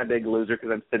crazy and a big loser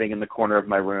because I'm sitting in the corner of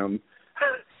my room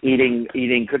eating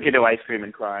cookie dough ice cream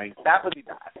and crying? That would be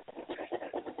bad.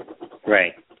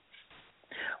 Right.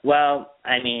 Well,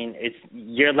 I mean, it's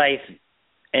your life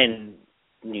in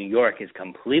New York is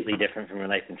completely different from your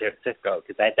life in San Francisco,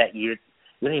 because I bet you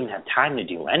don't even have time to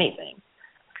do anything.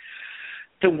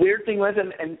 The weird thing was,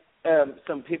 and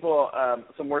some people,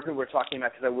 some more people were talking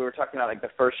about, because we were talking about like the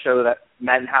first show that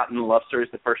Manhattan Love Story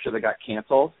is the first show that got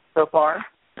canceled so far,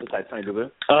 besides Honey Boo Boo.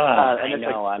 And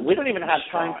it's like, we don't even have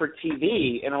time for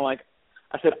TV. And I'm like,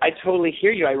 I said, I totally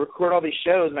hear you. I record all these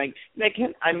shows, and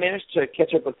I managed to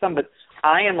catch up with some, but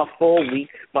I am a full week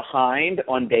behind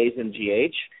on days in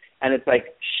GH, and it's like,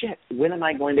 shit, when am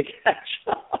I going to catch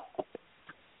up?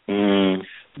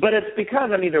 But it's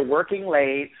because I'm either working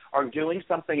late or doing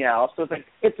something else. So it's like,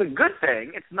 it's a good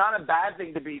thing. It's not a bad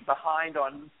thing to be behind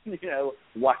on,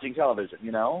 watching television,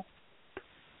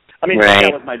 I mean, right.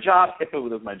 If that was my job, if it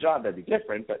was my job, that'd be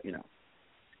different, but,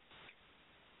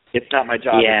 it's not my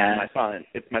job. Yeah. It's my fun.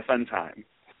 It's my fun time.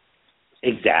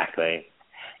 Exactly.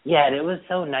 Yeah, and it was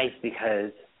so nice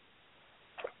because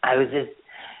I was just,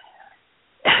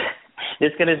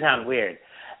 this is going to sound weird.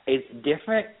 It's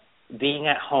different being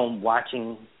at home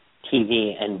watching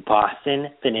TV in Boston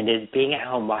than it is being at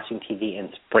home watching TV in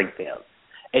Springfield.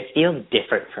 It feels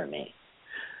different for me.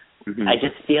 Mm-hmm. I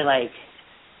just feel like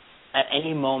at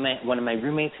any moment, one of my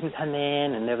roommates can come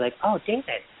in and they're like, oh, David,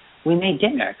 we made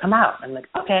dinner. Come out. I'm like,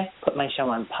 okay. Put my show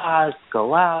on pause,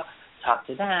 go out, talk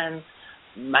to them.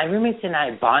 My roommates and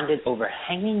I bonded over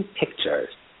hanging pictures.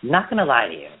 Not going to lie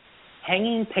to you.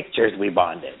 Hanging pictures we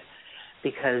bonded.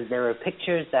 Because there were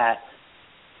pictures that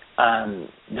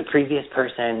the previous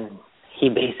person, he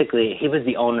was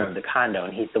the owner of the condo,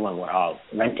 and he's the one we're all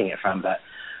renting it from, but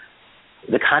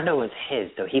the condo was his,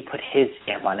 so he put his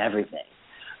stamp on everything.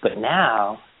 But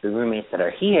now, the roommates that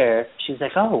are here, she's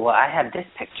like, oh, well, I have this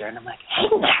picture. And I'm like,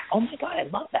 hang that. Oh, my God, I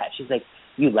love that. She's like,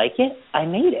 you like it? I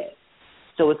made it.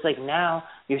 So it's like now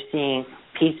you're seeing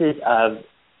pieces of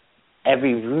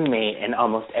every roommate in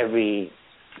almost every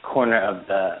corner of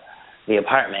the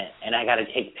apartment, and I got to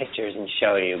take pictures and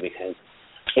show you because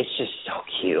it's just so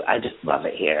cute. I just love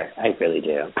it here. I really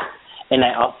do. And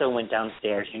I also went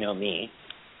downstairs, you know me.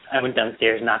 I went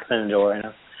downstairs, knocked on the door, and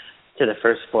to the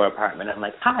first floor apartment. I'm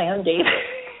like, hi, I'm David.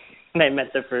 And I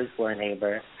met the first floor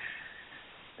neighbor.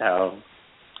 So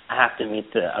I have to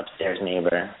meet the upstairs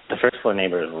neighbor. The first floor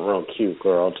neighbor is a real cute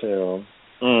girl, too.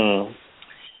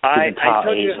 I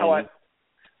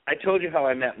told you how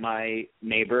I met my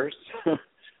neighbors.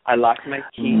 I locked my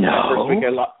keys. No. The first week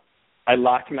I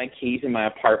locked my keys in my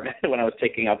apartment when I was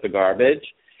taking out the garbage.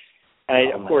 And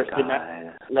I, of course,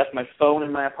 left my phone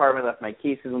in my apartment, left my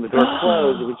keys, and when the door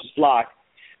closed, it was just locked.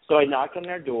 So I knocked on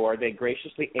their door. They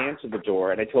graciously answered the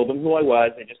door, and I told them who I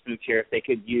was. I just moved here. If they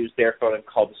could use their phone and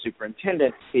call the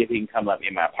superintendent to see if he can come let me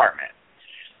in my apartment.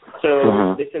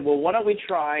 So they said, well, why don't we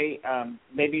try,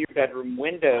 maybe your bedroom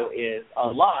window is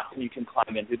unlocked and you can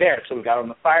climb in through there. So we got on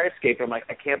the fire escape. And I'm like,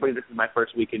 I can't believe this is my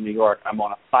first week in New York. I'm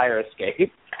on a fire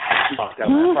escape. I locked out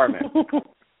my apartment.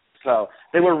 So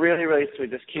they were really, really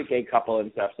sweet, this cute gay couple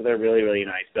and stuff. So they're really, really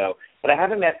nice. So, but I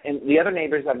haven't met, and the other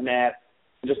neighbors I've met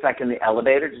just like in the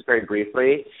elevator, just very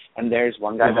briefly. And there's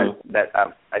one guy that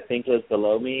I think is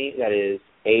below me that is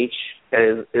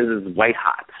is white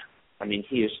hot. I mean,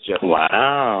 he is just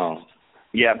wow.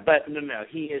 Yeah, but no,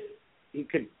 he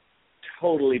could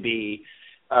totally be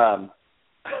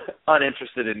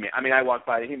uninterested in me. I mean, I walk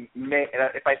by him.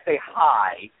 If I say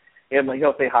hi,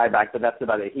 he'll say hi back, but that's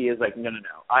about it. He is like, no.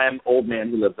 I am old man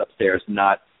who lives upstairs,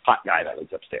 not hot guy that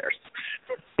lives upstairs.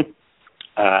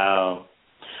 Oh.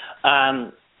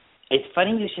 It's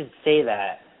funny you should say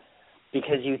that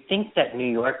because you think that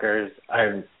New Yorkers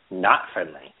are not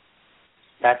friendly.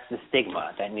 That's the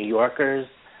stigma, that New Yorkers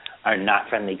are not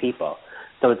friendly people.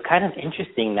 So it's kind of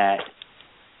interesting that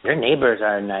your neighbors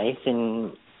are nice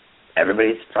and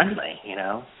everybody's friendly,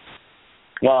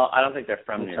 Well, I don't think they're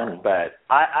from New York, but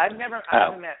I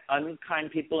haven't met unkind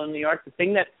people in New York. The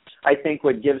thing that I think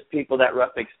what gives people that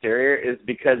rough exterior is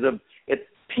because of it's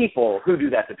people who do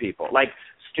that to people, like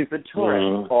stupid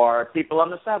tourists or people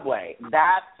on the subway.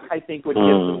 That, I think, would give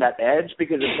them that edge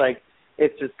because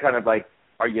it's just kind of like,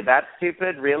 are you that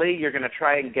stupid? Really? You're going to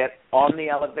try and get on the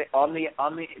on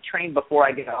the train before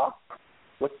I get off?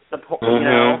 What's the point?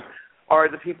 Or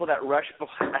the people that rush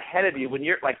ahead of you when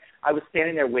you're like, I was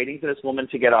standing there waiting for this woman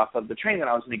to get off of the train that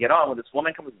I was going to get on. When this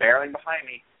woman comes barreling behind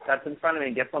me, that's in front of me,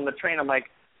 and gets on the train, I'm like,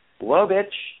 whoa,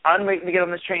 bitch, I'm waiting to get on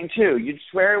this train too. You'd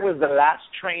swear it was the last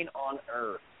train on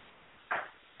Earth.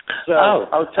 So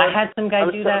I had some guy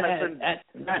do that at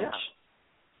lunch. Yeah.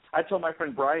 I told my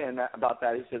friend Brian about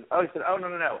that. He said, oh,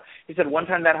 no. He said, one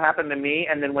time that happened to me,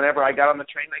 and then whenever I got on the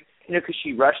train, because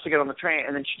she rushed to get on the train,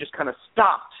 and then she just kind of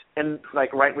stopped, and,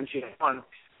 right when she had on.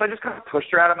 So I just kind of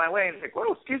pushed her out of my way, and he's like,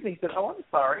 whoa, excuse me. He said, oh, I'm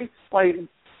sorry.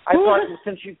 I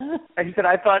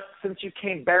thought since you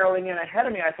came barreling in ahead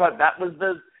of me, I thought that was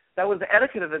the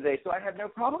etiquette of the day, so I had no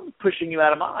problem pushing you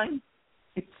out of mine.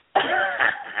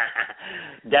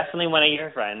 Definitely one of your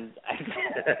friends.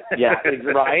 Yeah,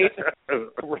 right.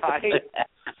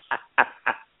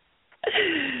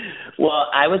 Well,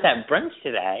 I was at brunch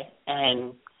today,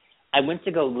 and I went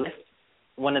to go lift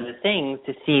one of the things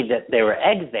to see that there were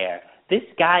eggs there. This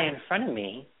guy in front of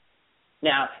me,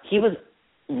 now, he was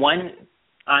one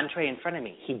entree in front of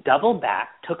me. He doubled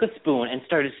back, took a spoon, and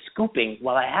started scooping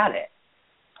while I had it.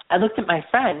 I looked at my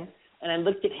friend, and I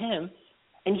looked at him,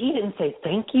 and he didn't say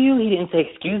thank you. He didn't say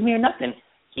excuse me or nothing.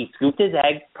 He scooped his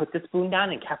egg, put the spoon down,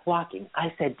 and kept walking.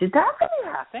 I said, did that really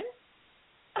happen?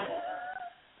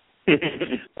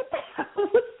 What the hell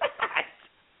was that?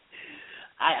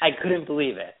 I couldn't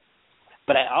believe it.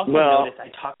 But I also noticed I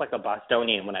talk like a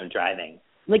Bostonian when I'm driving.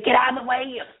 Like, get out of the way,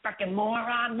 you fucking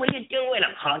moron. What are you doing?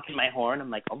 I'm honking my horn.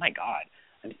 I'm like, oh, my God.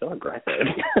 I'm so aggressive.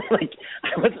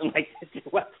 I wasn't like this in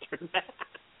Western Mass.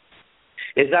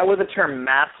 Is that where the term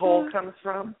masshole comes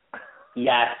from?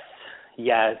 Yes,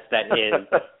 that is.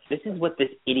 This is what this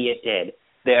idiot did.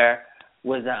 There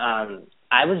was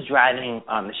I was driving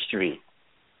on the street,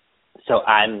 so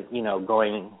I'm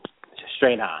going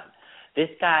straight on. This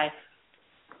guy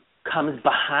comes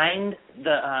behind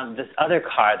this other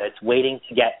car that's waiting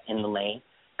to get in the lane,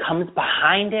 comes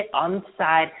behind it on the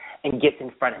side and gets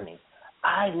in front of me.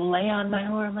 I lay on my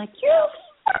horn. I'm like, you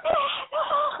fucking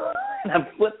asshole. And I'm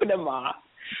flipping him off.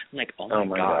 I'm like, oh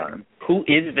my God. Who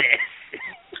is this?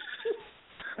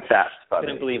 That's funny. I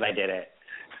couldn't believe I did it.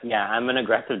 Yeah, I'm an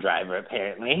aggressive driver,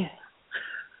 apparently.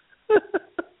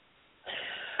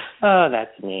 Oh,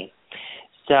 that's me.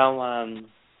 So,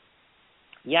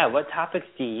 what topics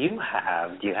do you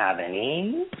have? Do you have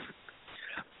any?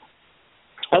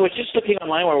 I was just looking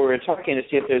online while we were talking to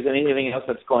see if there's anything else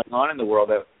that's going on in the world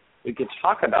that we could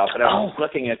talk about. But I was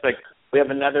looking at, we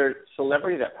have another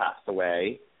celebrity that passed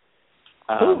away.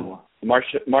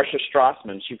 Marcia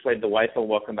Strassman. She played the wife of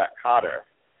Welcome Back, Kotter.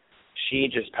 She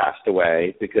just passed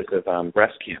away because of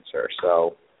breast cancer.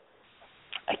 So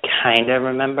I kind of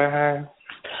remember her.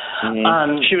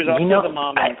 Mm-hmm. She was also the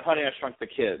mom in Honey, I Shrunk the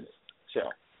Kids. So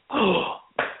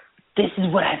this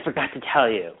is what I forgot to tell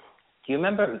you. Do you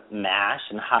remember MASH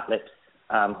and Hot Lips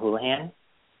Houlihan?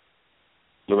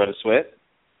 Loretta Swit?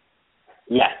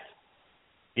 Yes.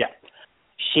 Yeah.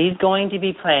 She's going to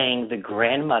be playing the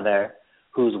grandmother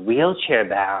who's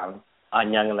wheelchair-bound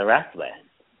on Young and the Restless.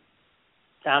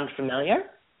 Sound familiar?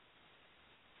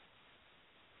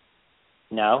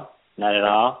 No? Not at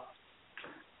all?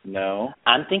 No.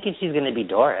 I'm thinking she's going to be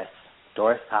Doris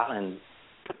Collins.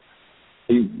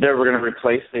 They're going to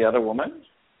replace the other woman?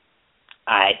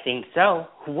 I think so.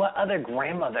 What other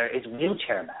grandmother is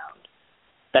wheelchair-bound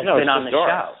that's been on the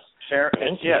Doris.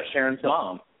 show? Sharon's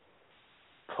mom.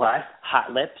 Plus,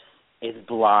 Hot Lips is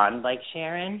blonde like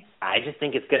Sharon. I just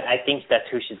think it's good. I think that's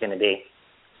who she's going to be.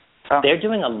 Oh. They're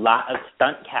doing a lot of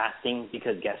stunt casting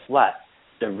because guess what?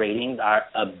 The ratings are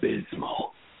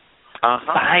abysmal.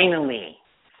 Uh-huh.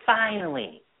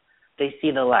 Finally, they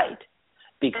see the light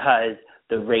because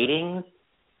the ratings,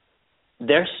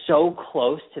 they're so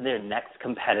close to their next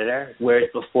competitor, whereas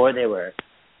before they were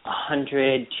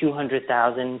 100,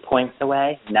 200,000 points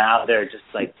away. Now they're just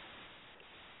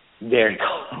very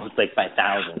close, by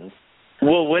thousands.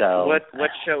 Well, what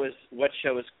show is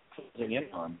closing in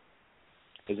on?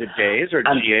 Is it Days or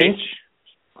GH?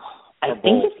 I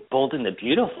think it's Bold and the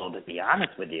Beautiful, to be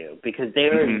honest with you, because they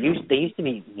used to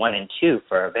be 1 and 2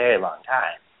 for a very long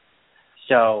time.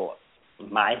 So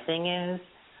my thing is,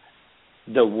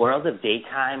 the world of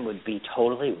daytime would be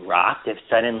totally rocked if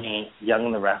suddenly Young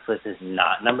and the Restless is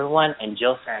not number 1, and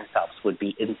Jill Farron Phelps would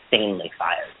be insanely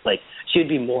fired. She would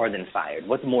be more than fired.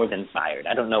 What's more than fired?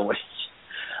 I don't know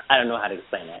how to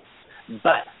explain it.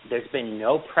 But there's been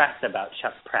no press about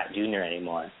Chuck Pratt Jr.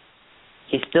 anymore.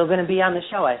 He's still going to be on the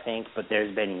show, I think, but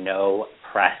there's been no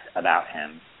press about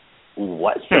him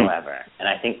whatsoever. And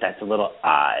I think that's a little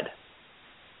odd.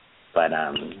 But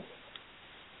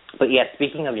yeah,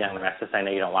 speaking of Young and Restless, I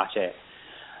know you don't watch it.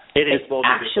 It is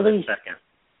actually second.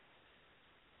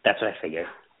 That's what I figured.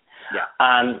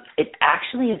 Yeah. It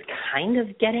actually is kind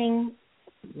of getting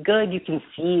good. You can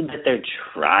see that they're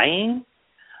trying.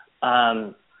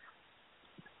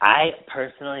 I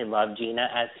personally love Gina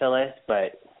as Phyllis,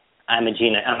 but I'm a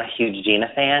huge Gina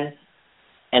fan.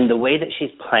 And the way that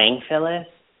she's playing Phyllis,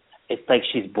 it's like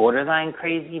she's borderline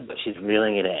crazy, but she's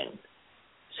reeling it in.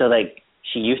 So, like,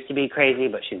 she used to be crazy,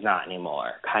 but she's not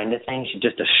anymore, kind of thing. She's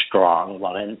just a strong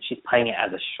woman. She's playing it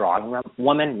as a strong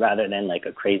woman rather than, like,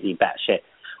 a crazy batshit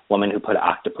woman who put an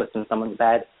octopus in someone's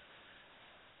bed.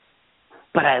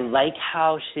 But I like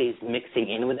how she's mixing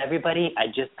in with everybody.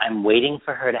 I'm waiting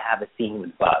for her to have a scene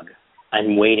with Bug.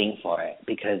 I'm waiting for it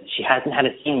because she hasn't had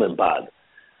a scene with Bug.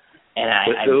 And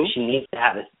she needs to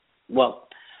have well,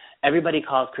 everybody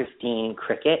calls Christine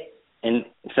Cricket, and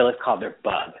Phyllis called her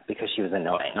Bug because she was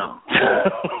annoying.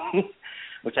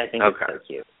 Which I think is so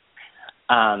cute.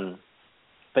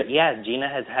 But yeah, Gina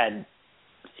has had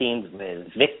scenes with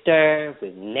Victor,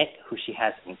 with Nick, who she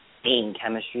has insane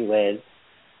chemistry with.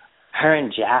 Her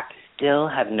and Jack still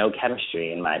have no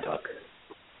chemistry in my book.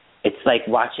 It's like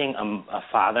watching a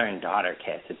father and daughter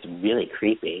kiss. It's really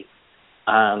creepy.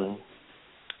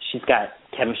 She's got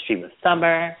chemistry with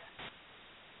Summer.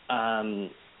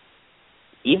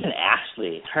 Even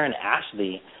Ashley. Her and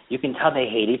Ashley, you can tell they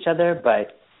hate each other,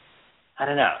 but I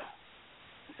don't know.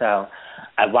 So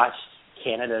I watched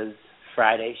Canada's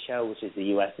Friday show, which is the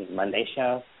U.S.'s Monday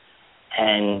show,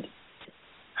 and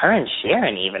her and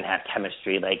Sharon even have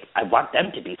chemistry. Like, I want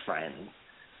them to be friends,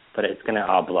 but it's going to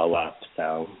all blow up,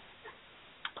 so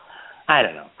I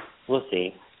don't know. We'll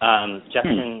see.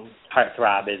 Justin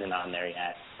Heartthrob isn't on there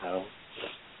yet, so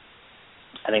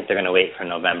I think they're going to wait for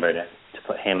November to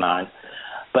put him on.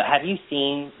 But have you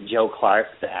seen Joe Clark,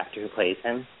 the actor who plays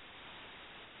him?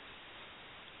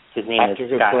 His name is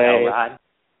Scott Elrod.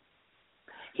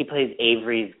 He plays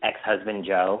Avery's ex-husband,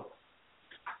 Joe.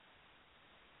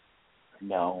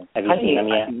 No. Have you seen him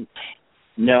yet?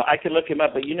 No, I could look him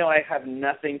up, but I have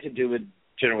nothing to do with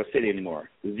General City anymore.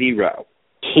 Zero.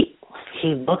 He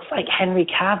looks like Henry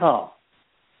Cavill.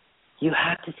 You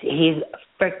have to see. He's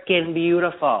freaking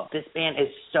beautiful. This man is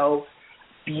so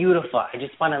beautiful. I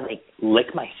just want to, like,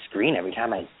 lick my screen every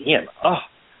time I see him. Oh,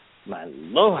 my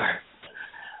Lord.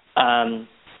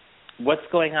 What's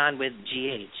going on with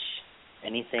GH?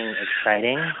 Anything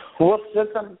exciting? Well, since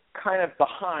I'm kind of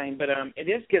behind, but it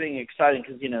is getting exciting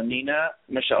because, Nina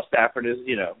Michelle Stafford is,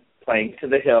 playing to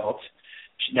the hilt.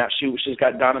 She's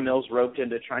got Donna Mills roped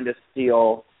into trying to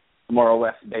steal Moral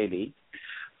West baby.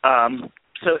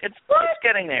 So it's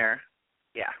getting there.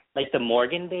 Yeah. Like the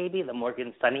Morgan baby? The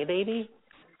Morgan Sunny baby?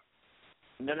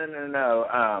 No.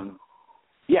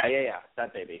 Yeah.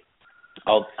 That baby.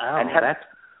 Because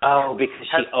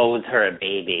she owes her a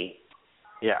baby.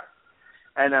 Yeah.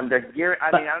 And they're gearing.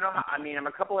 I don't know. I'm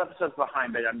a couple episodes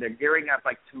behind, but they're gearing up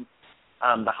like to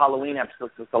the Halloween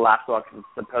episode. Is the last one,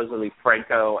 supposedly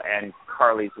Franco and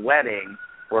Carly's wedding,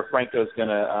 where Franco's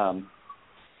gonna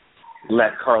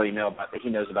let Carly know that he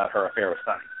knows about her affair with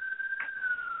Sonny.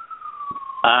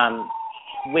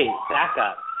 Wait, back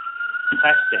up.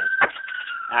 Question.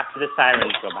 After the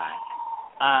sirens go by.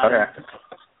 Okay.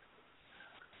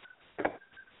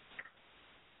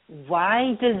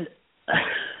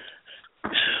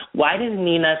 Why does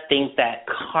Nina think that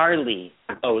Carly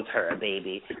owes her a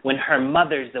baby when her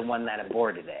mother's the one that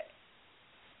aborted it?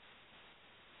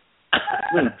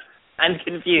 I'm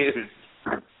confused.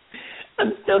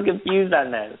 I'm still confused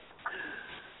on this.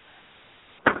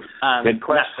 Good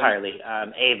question. Not Carly,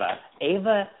 Ava.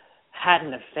 Ava had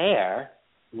an affair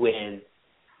with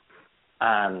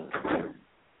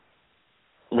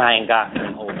Ryan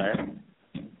Gosling older,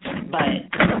 but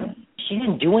she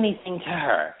didn't do anything to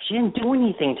her. She didn't do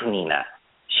anything to Nina.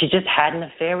 She just had an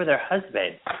affair with her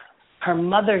husband. Her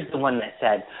mother's the one that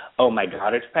said, "Oh, my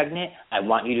daughter's pregnant. I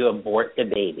want you to abort the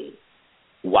baby,"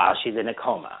 while she's in a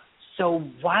coma. So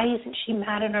why isn't she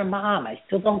mad at her mom? I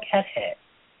still don't get it.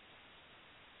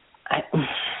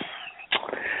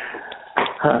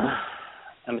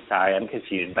 I'm sorry. I'm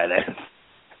confused by this.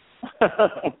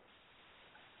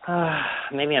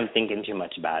 Maybe I'm thinking too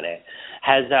much about it.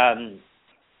 Has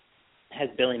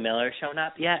Billy Miller shown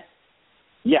up yet?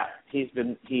 Yeah, he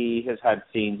has had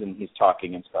scenes and he's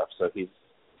talking and stuff, so he's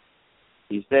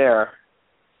there.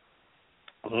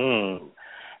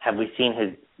 Have we seen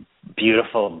his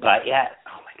beautiful butt yet?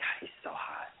 Oh my God, he's so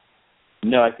hot.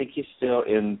 No, I think he's still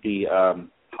in the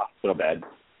hospital bed.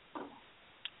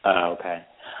 Oh, okay.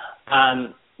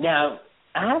 Now,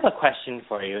 I have a question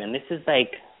for you, and this is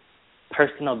like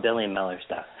personal Billy Miller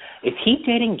stuff. Is he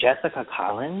dating Jessica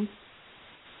Collins?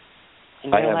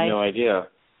 I have no idea.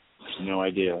 No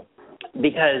idea.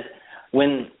 Because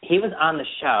when he was on the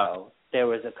show, there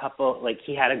was a couple, like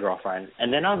he had a girlfriend,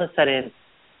 and then all of a sudden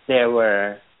there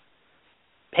were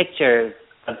pictures,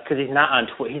 because he's not on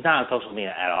social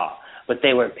media at all, but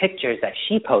they were pictures that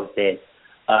she posted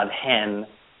of him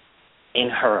in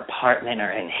her apartment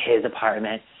or in his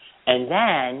apartment. And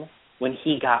then when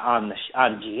he got on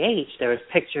GH, there was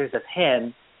pictures of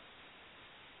him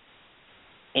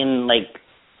in like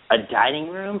a dining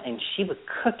room, and she was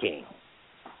cooking.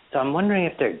 So I'm wondering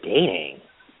if they're dating.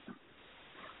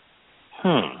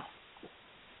 I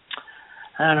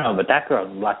don't know, but that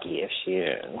girl's lucky if she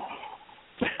is.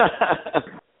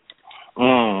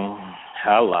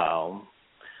 Hello.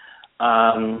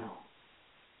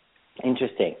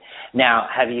 Interesting. Now,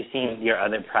 have you seen your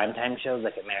other primetime shows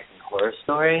like American Horror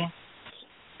Story?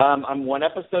 I'm one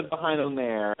episode behind on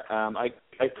there. I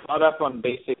caught up on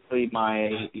basically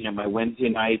my my Wednesday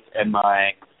nights and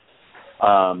my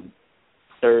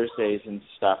Thursdays and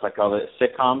stuff, like all the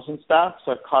sitcoms and stuff.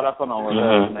 So I've caught up on all of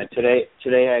those. And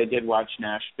today I did watch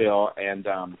Nashville, and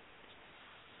I'm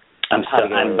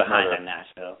behind on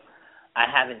Nashville. I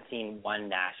haven't seen one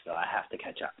Nashville. I have to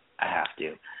catch up. I have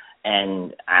to,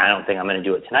 and I don't think I'm going to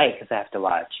do it tonight because I have to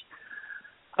watch.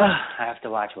 I have to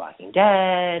watch Walking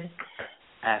Dead.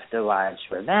 I have to watch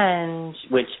Revenge.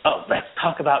 Let's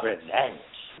talk about Revenge.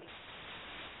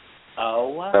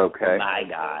 Oh, okay. My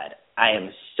God. I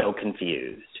am so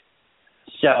confused.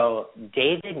 So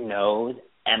David knows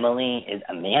Emily is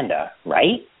Amanda,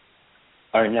 right?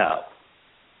 Or no?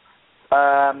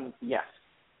 Yes.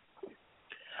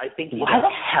 I think. Why the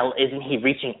hell isn't he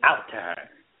reaching out to her?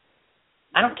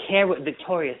 I don't care what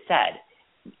Victoria said.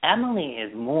 Amanda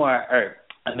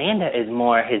is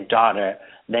more his daughter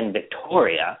than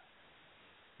Victoria.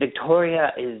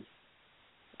 Victoria is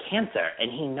cancer,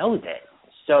 and he knows it.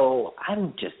 So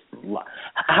I'm just,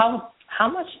 how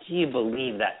much do you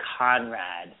believe that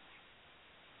Conrad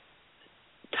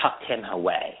tucked him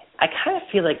away? I kind of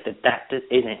feel like that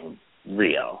isn't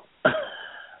real.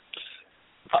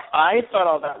 I thought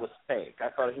all that was fake. I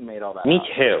thought he made all that Me up.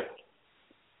 too.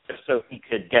 Just so he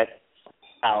could get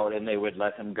out and they would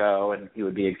let him go and he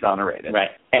would be exonerated.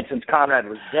 Right. And since Conrad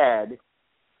was dead,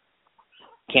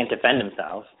 can't defend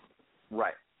himself.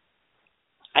 Right.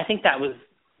 I think that was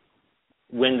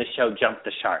when the show jumped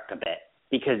the shark a bit,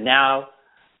 because now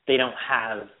they don't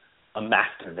have a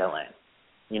master villain.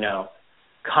 You know,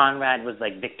 Conrad was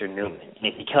like Victor Newman, and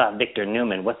if you kill out Victor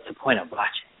Newman, what's the point of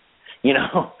watching? You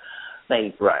know,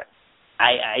 like right.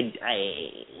 I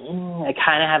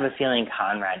kind of have a feeling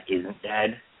Conrad isn't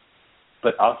dead,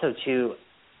 but also too,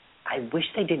 I wish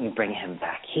they didn't bring him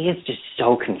back. He is just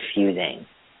so confusing.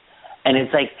 And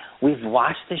it's like, we've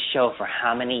watched this show for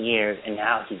how many years, and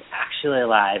now he's actually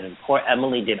alive, and poor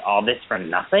Emily did all this for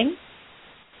nothing?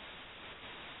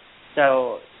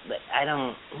 So, I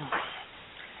don't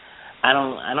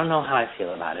know how I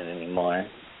feel about it anymore.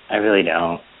 I really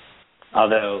don't.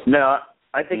 Although... No,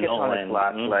 I think Nolan, it's on its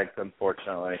last legs,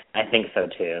 unfortunately. I think so,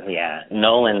 too, yeah.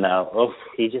 Nolan, though,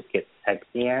 he just gets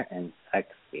sexier and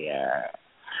sexier.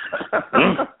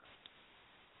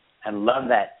 I love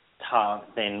that tall,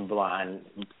 thin, blonde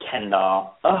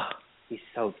Kendall. Oh, he's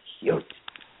so cute.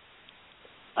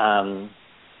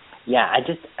 Yeah,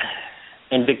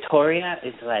 and Victoria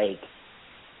is like,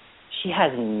 she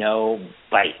has no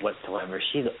bite whatsoever.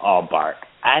 She's all bark.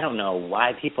 I don't know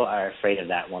why people are afraid of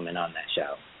that woman on that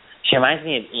show. She reminds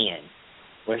me of Ian,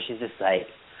 where she's just like,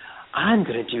 I'm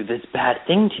going to do this bad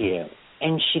thing to you.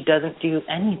 And she doesn't do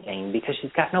anything because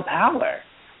she's got no power.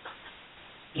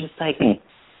 Just like,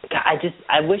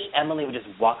 I wish Emily would just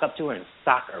walk up to her and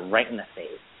sock her right in the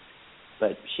face.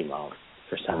 But she won't,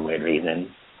 for some weird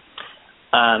reason.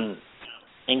 And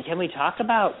can we talk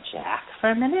about Jack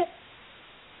for a minute?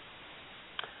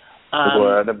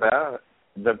 What about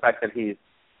the fact that he's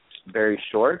very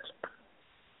short?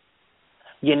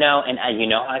 You know, and you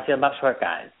know how I feel about short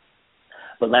guys.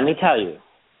 But let me tell you,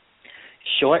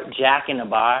 short Jack in a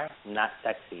bar, not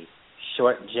sexy.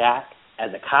 Short Jack as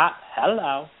a cop,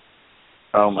 hello.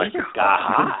 Oh, my God. He just got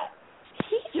hot.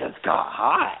 He just got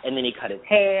hot. And then he cut his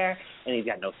hair, and he's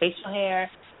got no facial hair.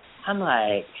 I'm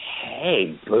like,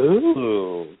 hey,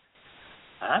 boo.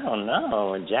 I don't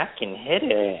know. Jack can hit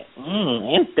it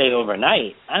and stay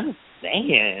overnight. I'm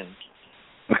saying.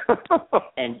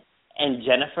 And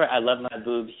Jennifer, I love my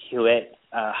boobs. Hewitt's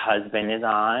husband is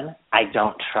on. I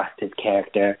don't trust his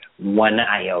character one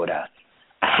iota.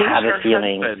 I have a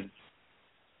feeling husband?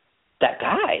 That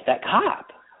guy, that cop.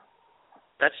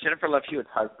 That's Jennifer Love Hewitt's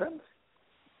husband?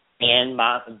 And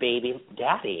my baby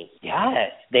daddy.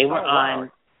 Yes. They were wow.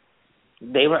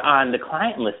 They were on the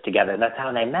client list together. That's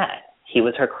how they met. He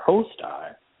was her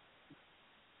co-star.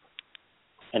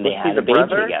 And they had a baby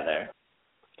together.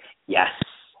 Yes.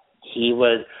 He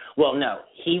was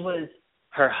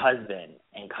her husband,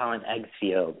 and Colin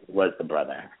Eggsfield was the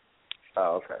brother.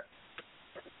 Oh, okay.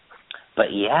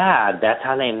 But yeah, that's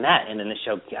how they met. And then the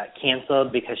show got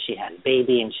canceled because she had a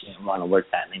baby and she didn't want to work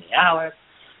that many hours.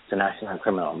 So now she's on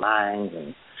Criminal Minds,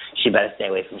 and she better stay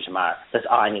away from Shamar. That's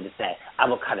all I need to say. I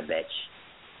will cut a bitch.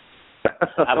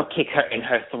 I will kick her in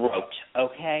her throat,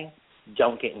 okay?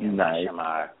 Don't get near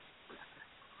Shamar.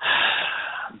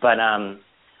 But,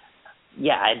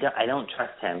 yeah, I don't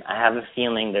trust him. I have a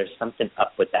feeling there's something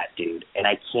up with that dude, and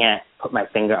I can't put my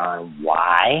finger on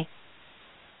why,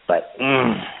 but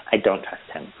I don't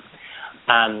trust him.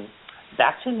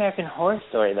 Back to American Horror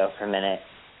Story, though, for a minute.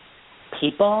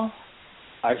 People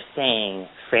are saying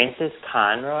Frances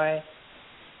Conroy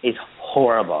is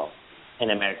horrible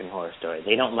in American Horror Story.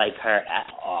 They don't like her at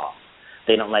all.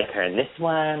 They don't like her in this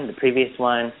one, the previous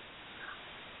one.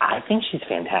 I think she's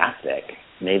fantastic.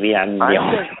 Maybe I'm the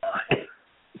only one.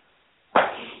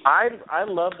 I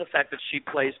love the fact that she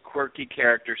plays quirky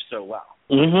characters so well.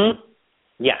 Mm-hmm.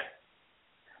 Yeah.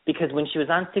 Because when she was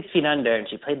on 6 Feet Under and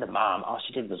she played the mom, all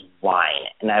she did was whine.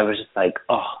 And I was just like,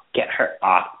 oh, get her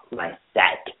off my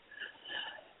set.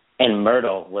 And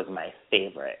Myrtle was my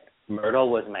favorite.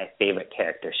 Myrtle was my favorite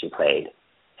character she played.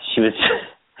 She was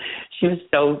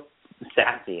so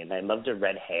sassy, and I loved her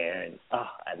red hair, and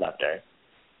I loved her.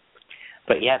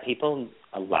 But yeah,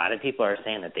 a lot of people are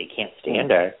saying that they can't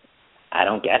stand her. I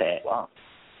don't get it. Wow.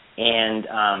 And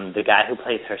the guy who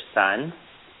plays her son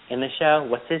in the show,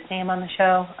 what's his name on the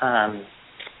show? I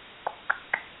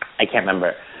can't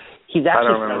remember. He's actually I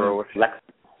don't remember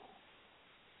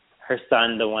her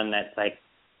son, the one that's like,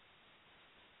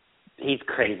 he's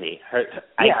crazy.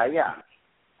 Yeah.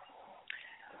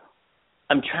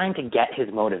 I'm trying to get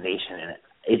his motivation in it.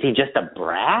 Is he just a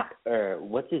brat, or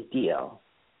what's his deal?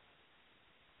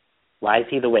 Why is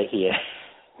he the way he is?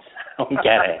 I don't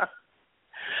get it.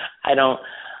 I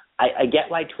get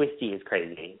why Twisty is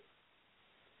crazy,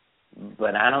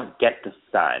 but I don't get the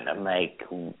son. I'm like,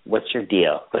 what's your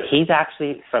deal? But he's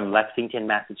actually from Lexington,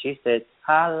 Massachusetts.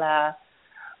 Holla.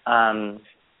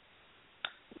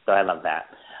 So I love that.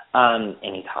 And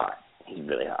he's hot. He's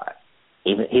really hot.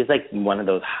 He's like one of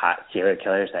those hot serial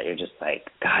killers that you're just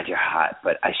like, God, you're hot,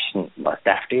 but I shouldn't lust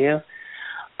after you.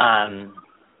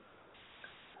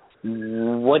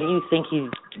 What do you think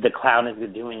the clown is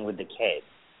doing with the kids?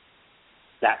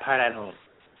 That part I don't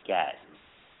get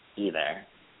either.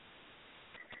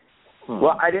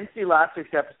 Well, I didn't see last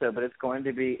week's episode, but it's going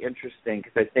to be interesting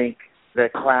because I think the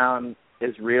clown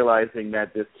is realizing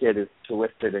that this kid is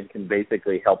twisted and can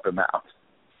basically help him out.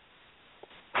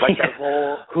 Like that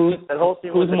whole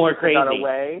scene who's more crazy? Got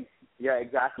away. Yeah,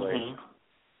 exactly.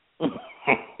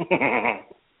 Mm-hmm.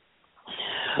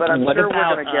 But I'm what sure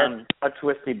about, we're going to get a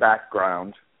twisty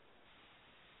background.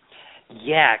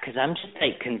 Yeah, because I'm just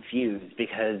like confused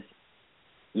because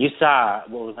you saw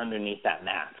what was underneath that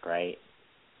mask, right?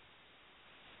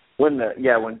 When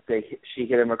she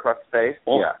hit him across the face.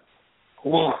 Oh. Yeah.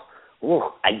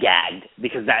 Ooh, I gagged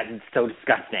because that is so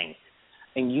disgusting.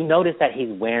 And you notice that he's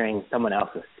wearing someone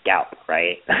else's scalp,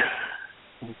 right?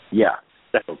 Yeah.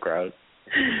 So gross.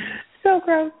 So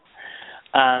gross.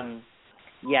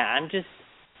 Yeah,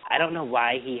 I don't know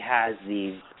why he has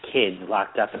these kids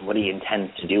locked up and what he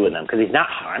intends to do with them, because he's not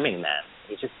harming them.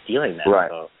 He's just stealing them. Right.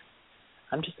 So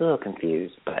I'm just a little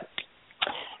confused, but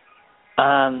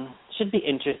should be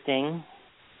interesting.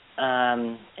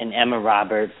 And Emma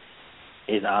Roberts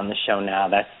is on the show now.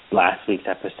 That's last week's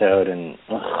episode, and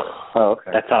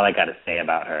okay. That's all I got to say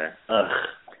about her.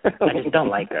 I just don't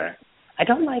like her. I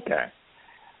don't like her.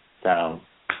 So,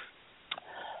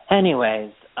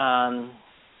 anyways,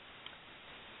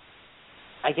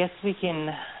 I guess we can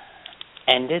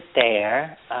end it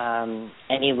there.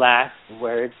 Any last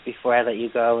words before I let you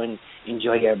go and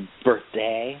enjoy your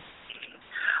birthday?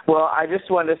 Well, I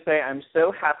just wanted to say I'm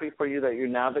so happy for you that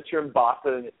now that you're in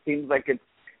Boston, it seems like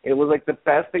it was like the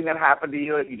best thing that happened to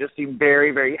you, and you just seem very,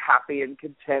 very happy and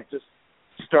content just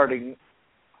starting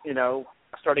a new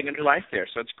life there.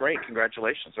 So it's great.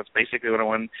 Congratulations. That's basically what I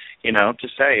want, to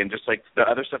say. And just like the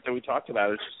other stuff that we talked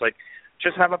about, it's just like,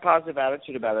 just have a positive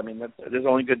attitude about it. I mean, there's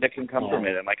only good that can come from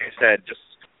it. And like I said,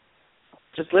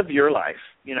 just live your life,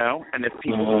 And if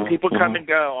people come and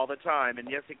go all the time, and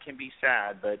yes, it can be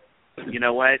sad, but you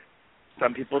know what?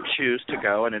 Some people choose to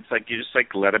go, and it's like you just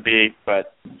like let it be.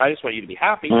 But I just want you to be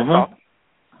happy. That's all.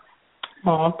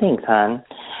 Oh, thanks, hon.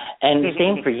 And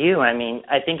same for you. I mean,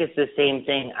 I think it's the same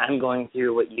thing. I'm going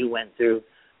through what you went through.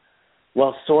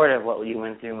 Well, sort of what you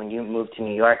went through when you moved to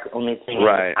New York. Only thing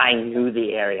is I knew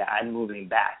the area. I'm moving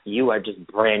back. You are just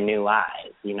brand new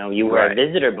eyes. You were a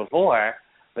visitor before,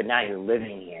 but now you're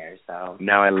living here. So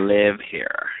now I live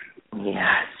here.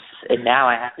 Yes. And now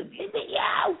I have to visit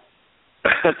you.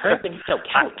 First thing, so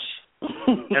couch.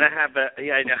 And I have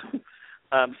I know.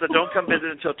 So don't come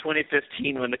visit until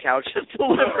 2015 when the couch is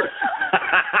delivered.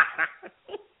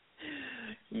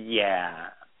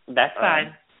 Yeah, that's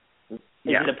fine. Is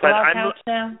yeah, it a pull-out couch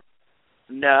now?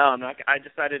 No, I'm not. I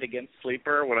decided against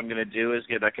sleeper. What I'm going to do is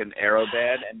get like an aero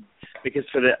bed, and because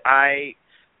for the I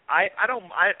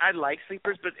like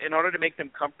sleepers, but in order to make them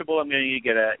comfortable, I'm going to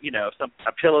get a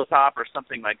pillow top or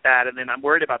something like that, and then I'm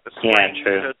worried about the spring. Yeah,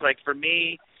 true. So it's like for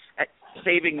me,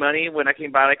 saving money when I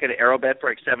can buy like an aero bed for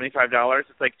like $75.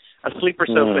 It's like a sleeper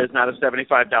sofa is not a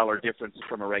 $75 difference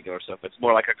from a regular sofa. It's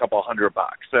more like a couple $100.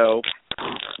 So.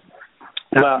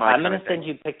 Well, I'm going to send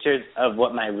you pictures of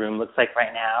what my room looks like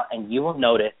right now, and you will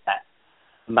notice that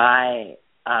I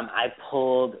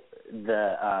pulled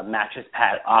the mattress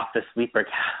pad off the sleeper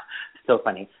couch. So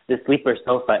funny. The sleeper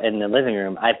sofa in the living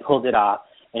room, I pulled it off,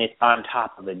 and it's on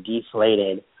top of a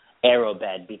deflated aero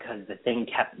bed because the thing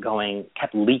kept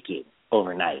leaking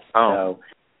overnight. Oh. So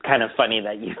kind of funny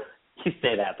that you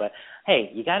say that, but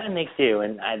hey, you got to make do,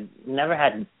 and I've never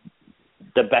had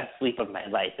the best sleep of my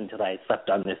life until I slept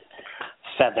on this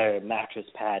feather mattress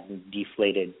pad and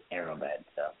deflated aero bed.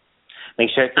 So make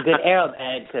sure it's a good aero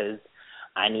bed because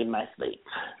I need my sleep.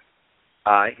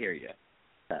 I hear you.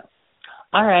 So,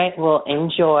 all right. Well,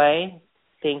 enjoy.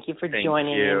 Thank you for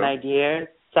joining me, my dear.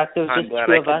 Sucked it was just two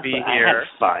of us, but I had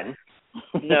fun.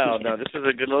 No, this was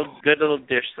a good little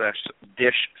dish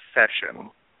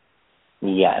session.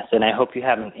 Yes, and I hope you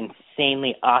have an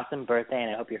insanely awesome birthday,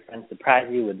 and I hope your friends surprise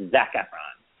you with Zac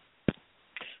Efron.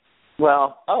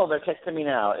 Well, they're texting me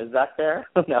now. Is Zac there?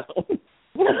 No.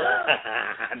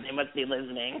 They must be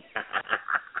listening.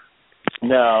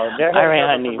 No, they're all right,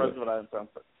 honey.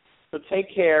 So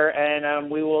take care, and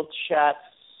we will chat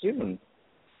soon.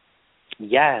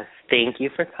 Yes, thank you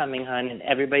for coming, hon, and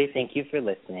everybody, thank you for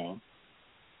listening.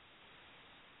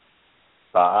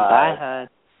 Bye. Bye, hon.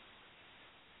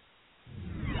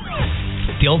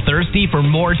 Still thirsty for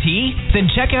more tea? Then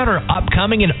check out our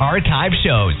upcoming and archive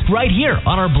shows right here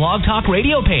on our Blog Talk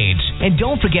Radio page. And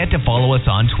don't forget to follow us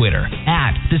on Twitter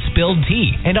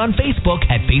 @TheSpilledTea and on Facebook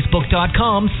at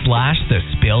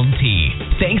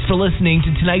facebook.com/TheSpilledTea. Thanks for listening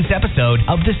to tonight's episode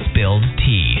of The Spilled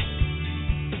Tea.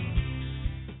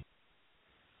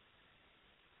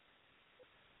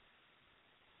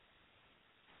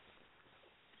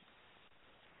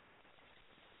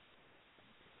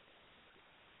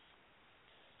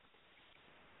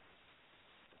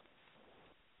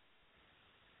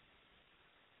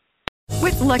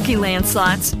 With Lucky Land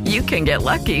Slots, you can get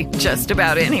lucky just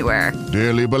about anywhere.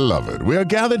 Dearly beloved, we are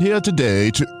gathered here today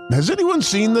to... Has anyone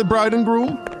seen the bride and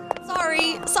groom?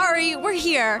 Sorry, we're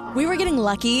here. We were getting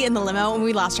lucky in the limo and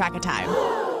we lost track of time.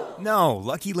 No,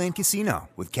 Lucky Land Casino,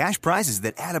 with cash prizes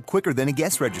that add up quicker than a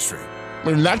guest registry.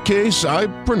 In that case, I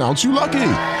pronounce you lucky.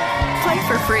 Play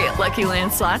for free at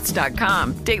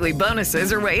LuckyLandSlots.com. Daily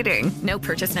bonuses are waiting. No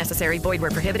purchase necessary. Void where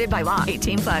prohibited by law.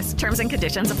 18+. Terms and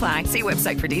conditions apply. See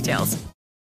website for details.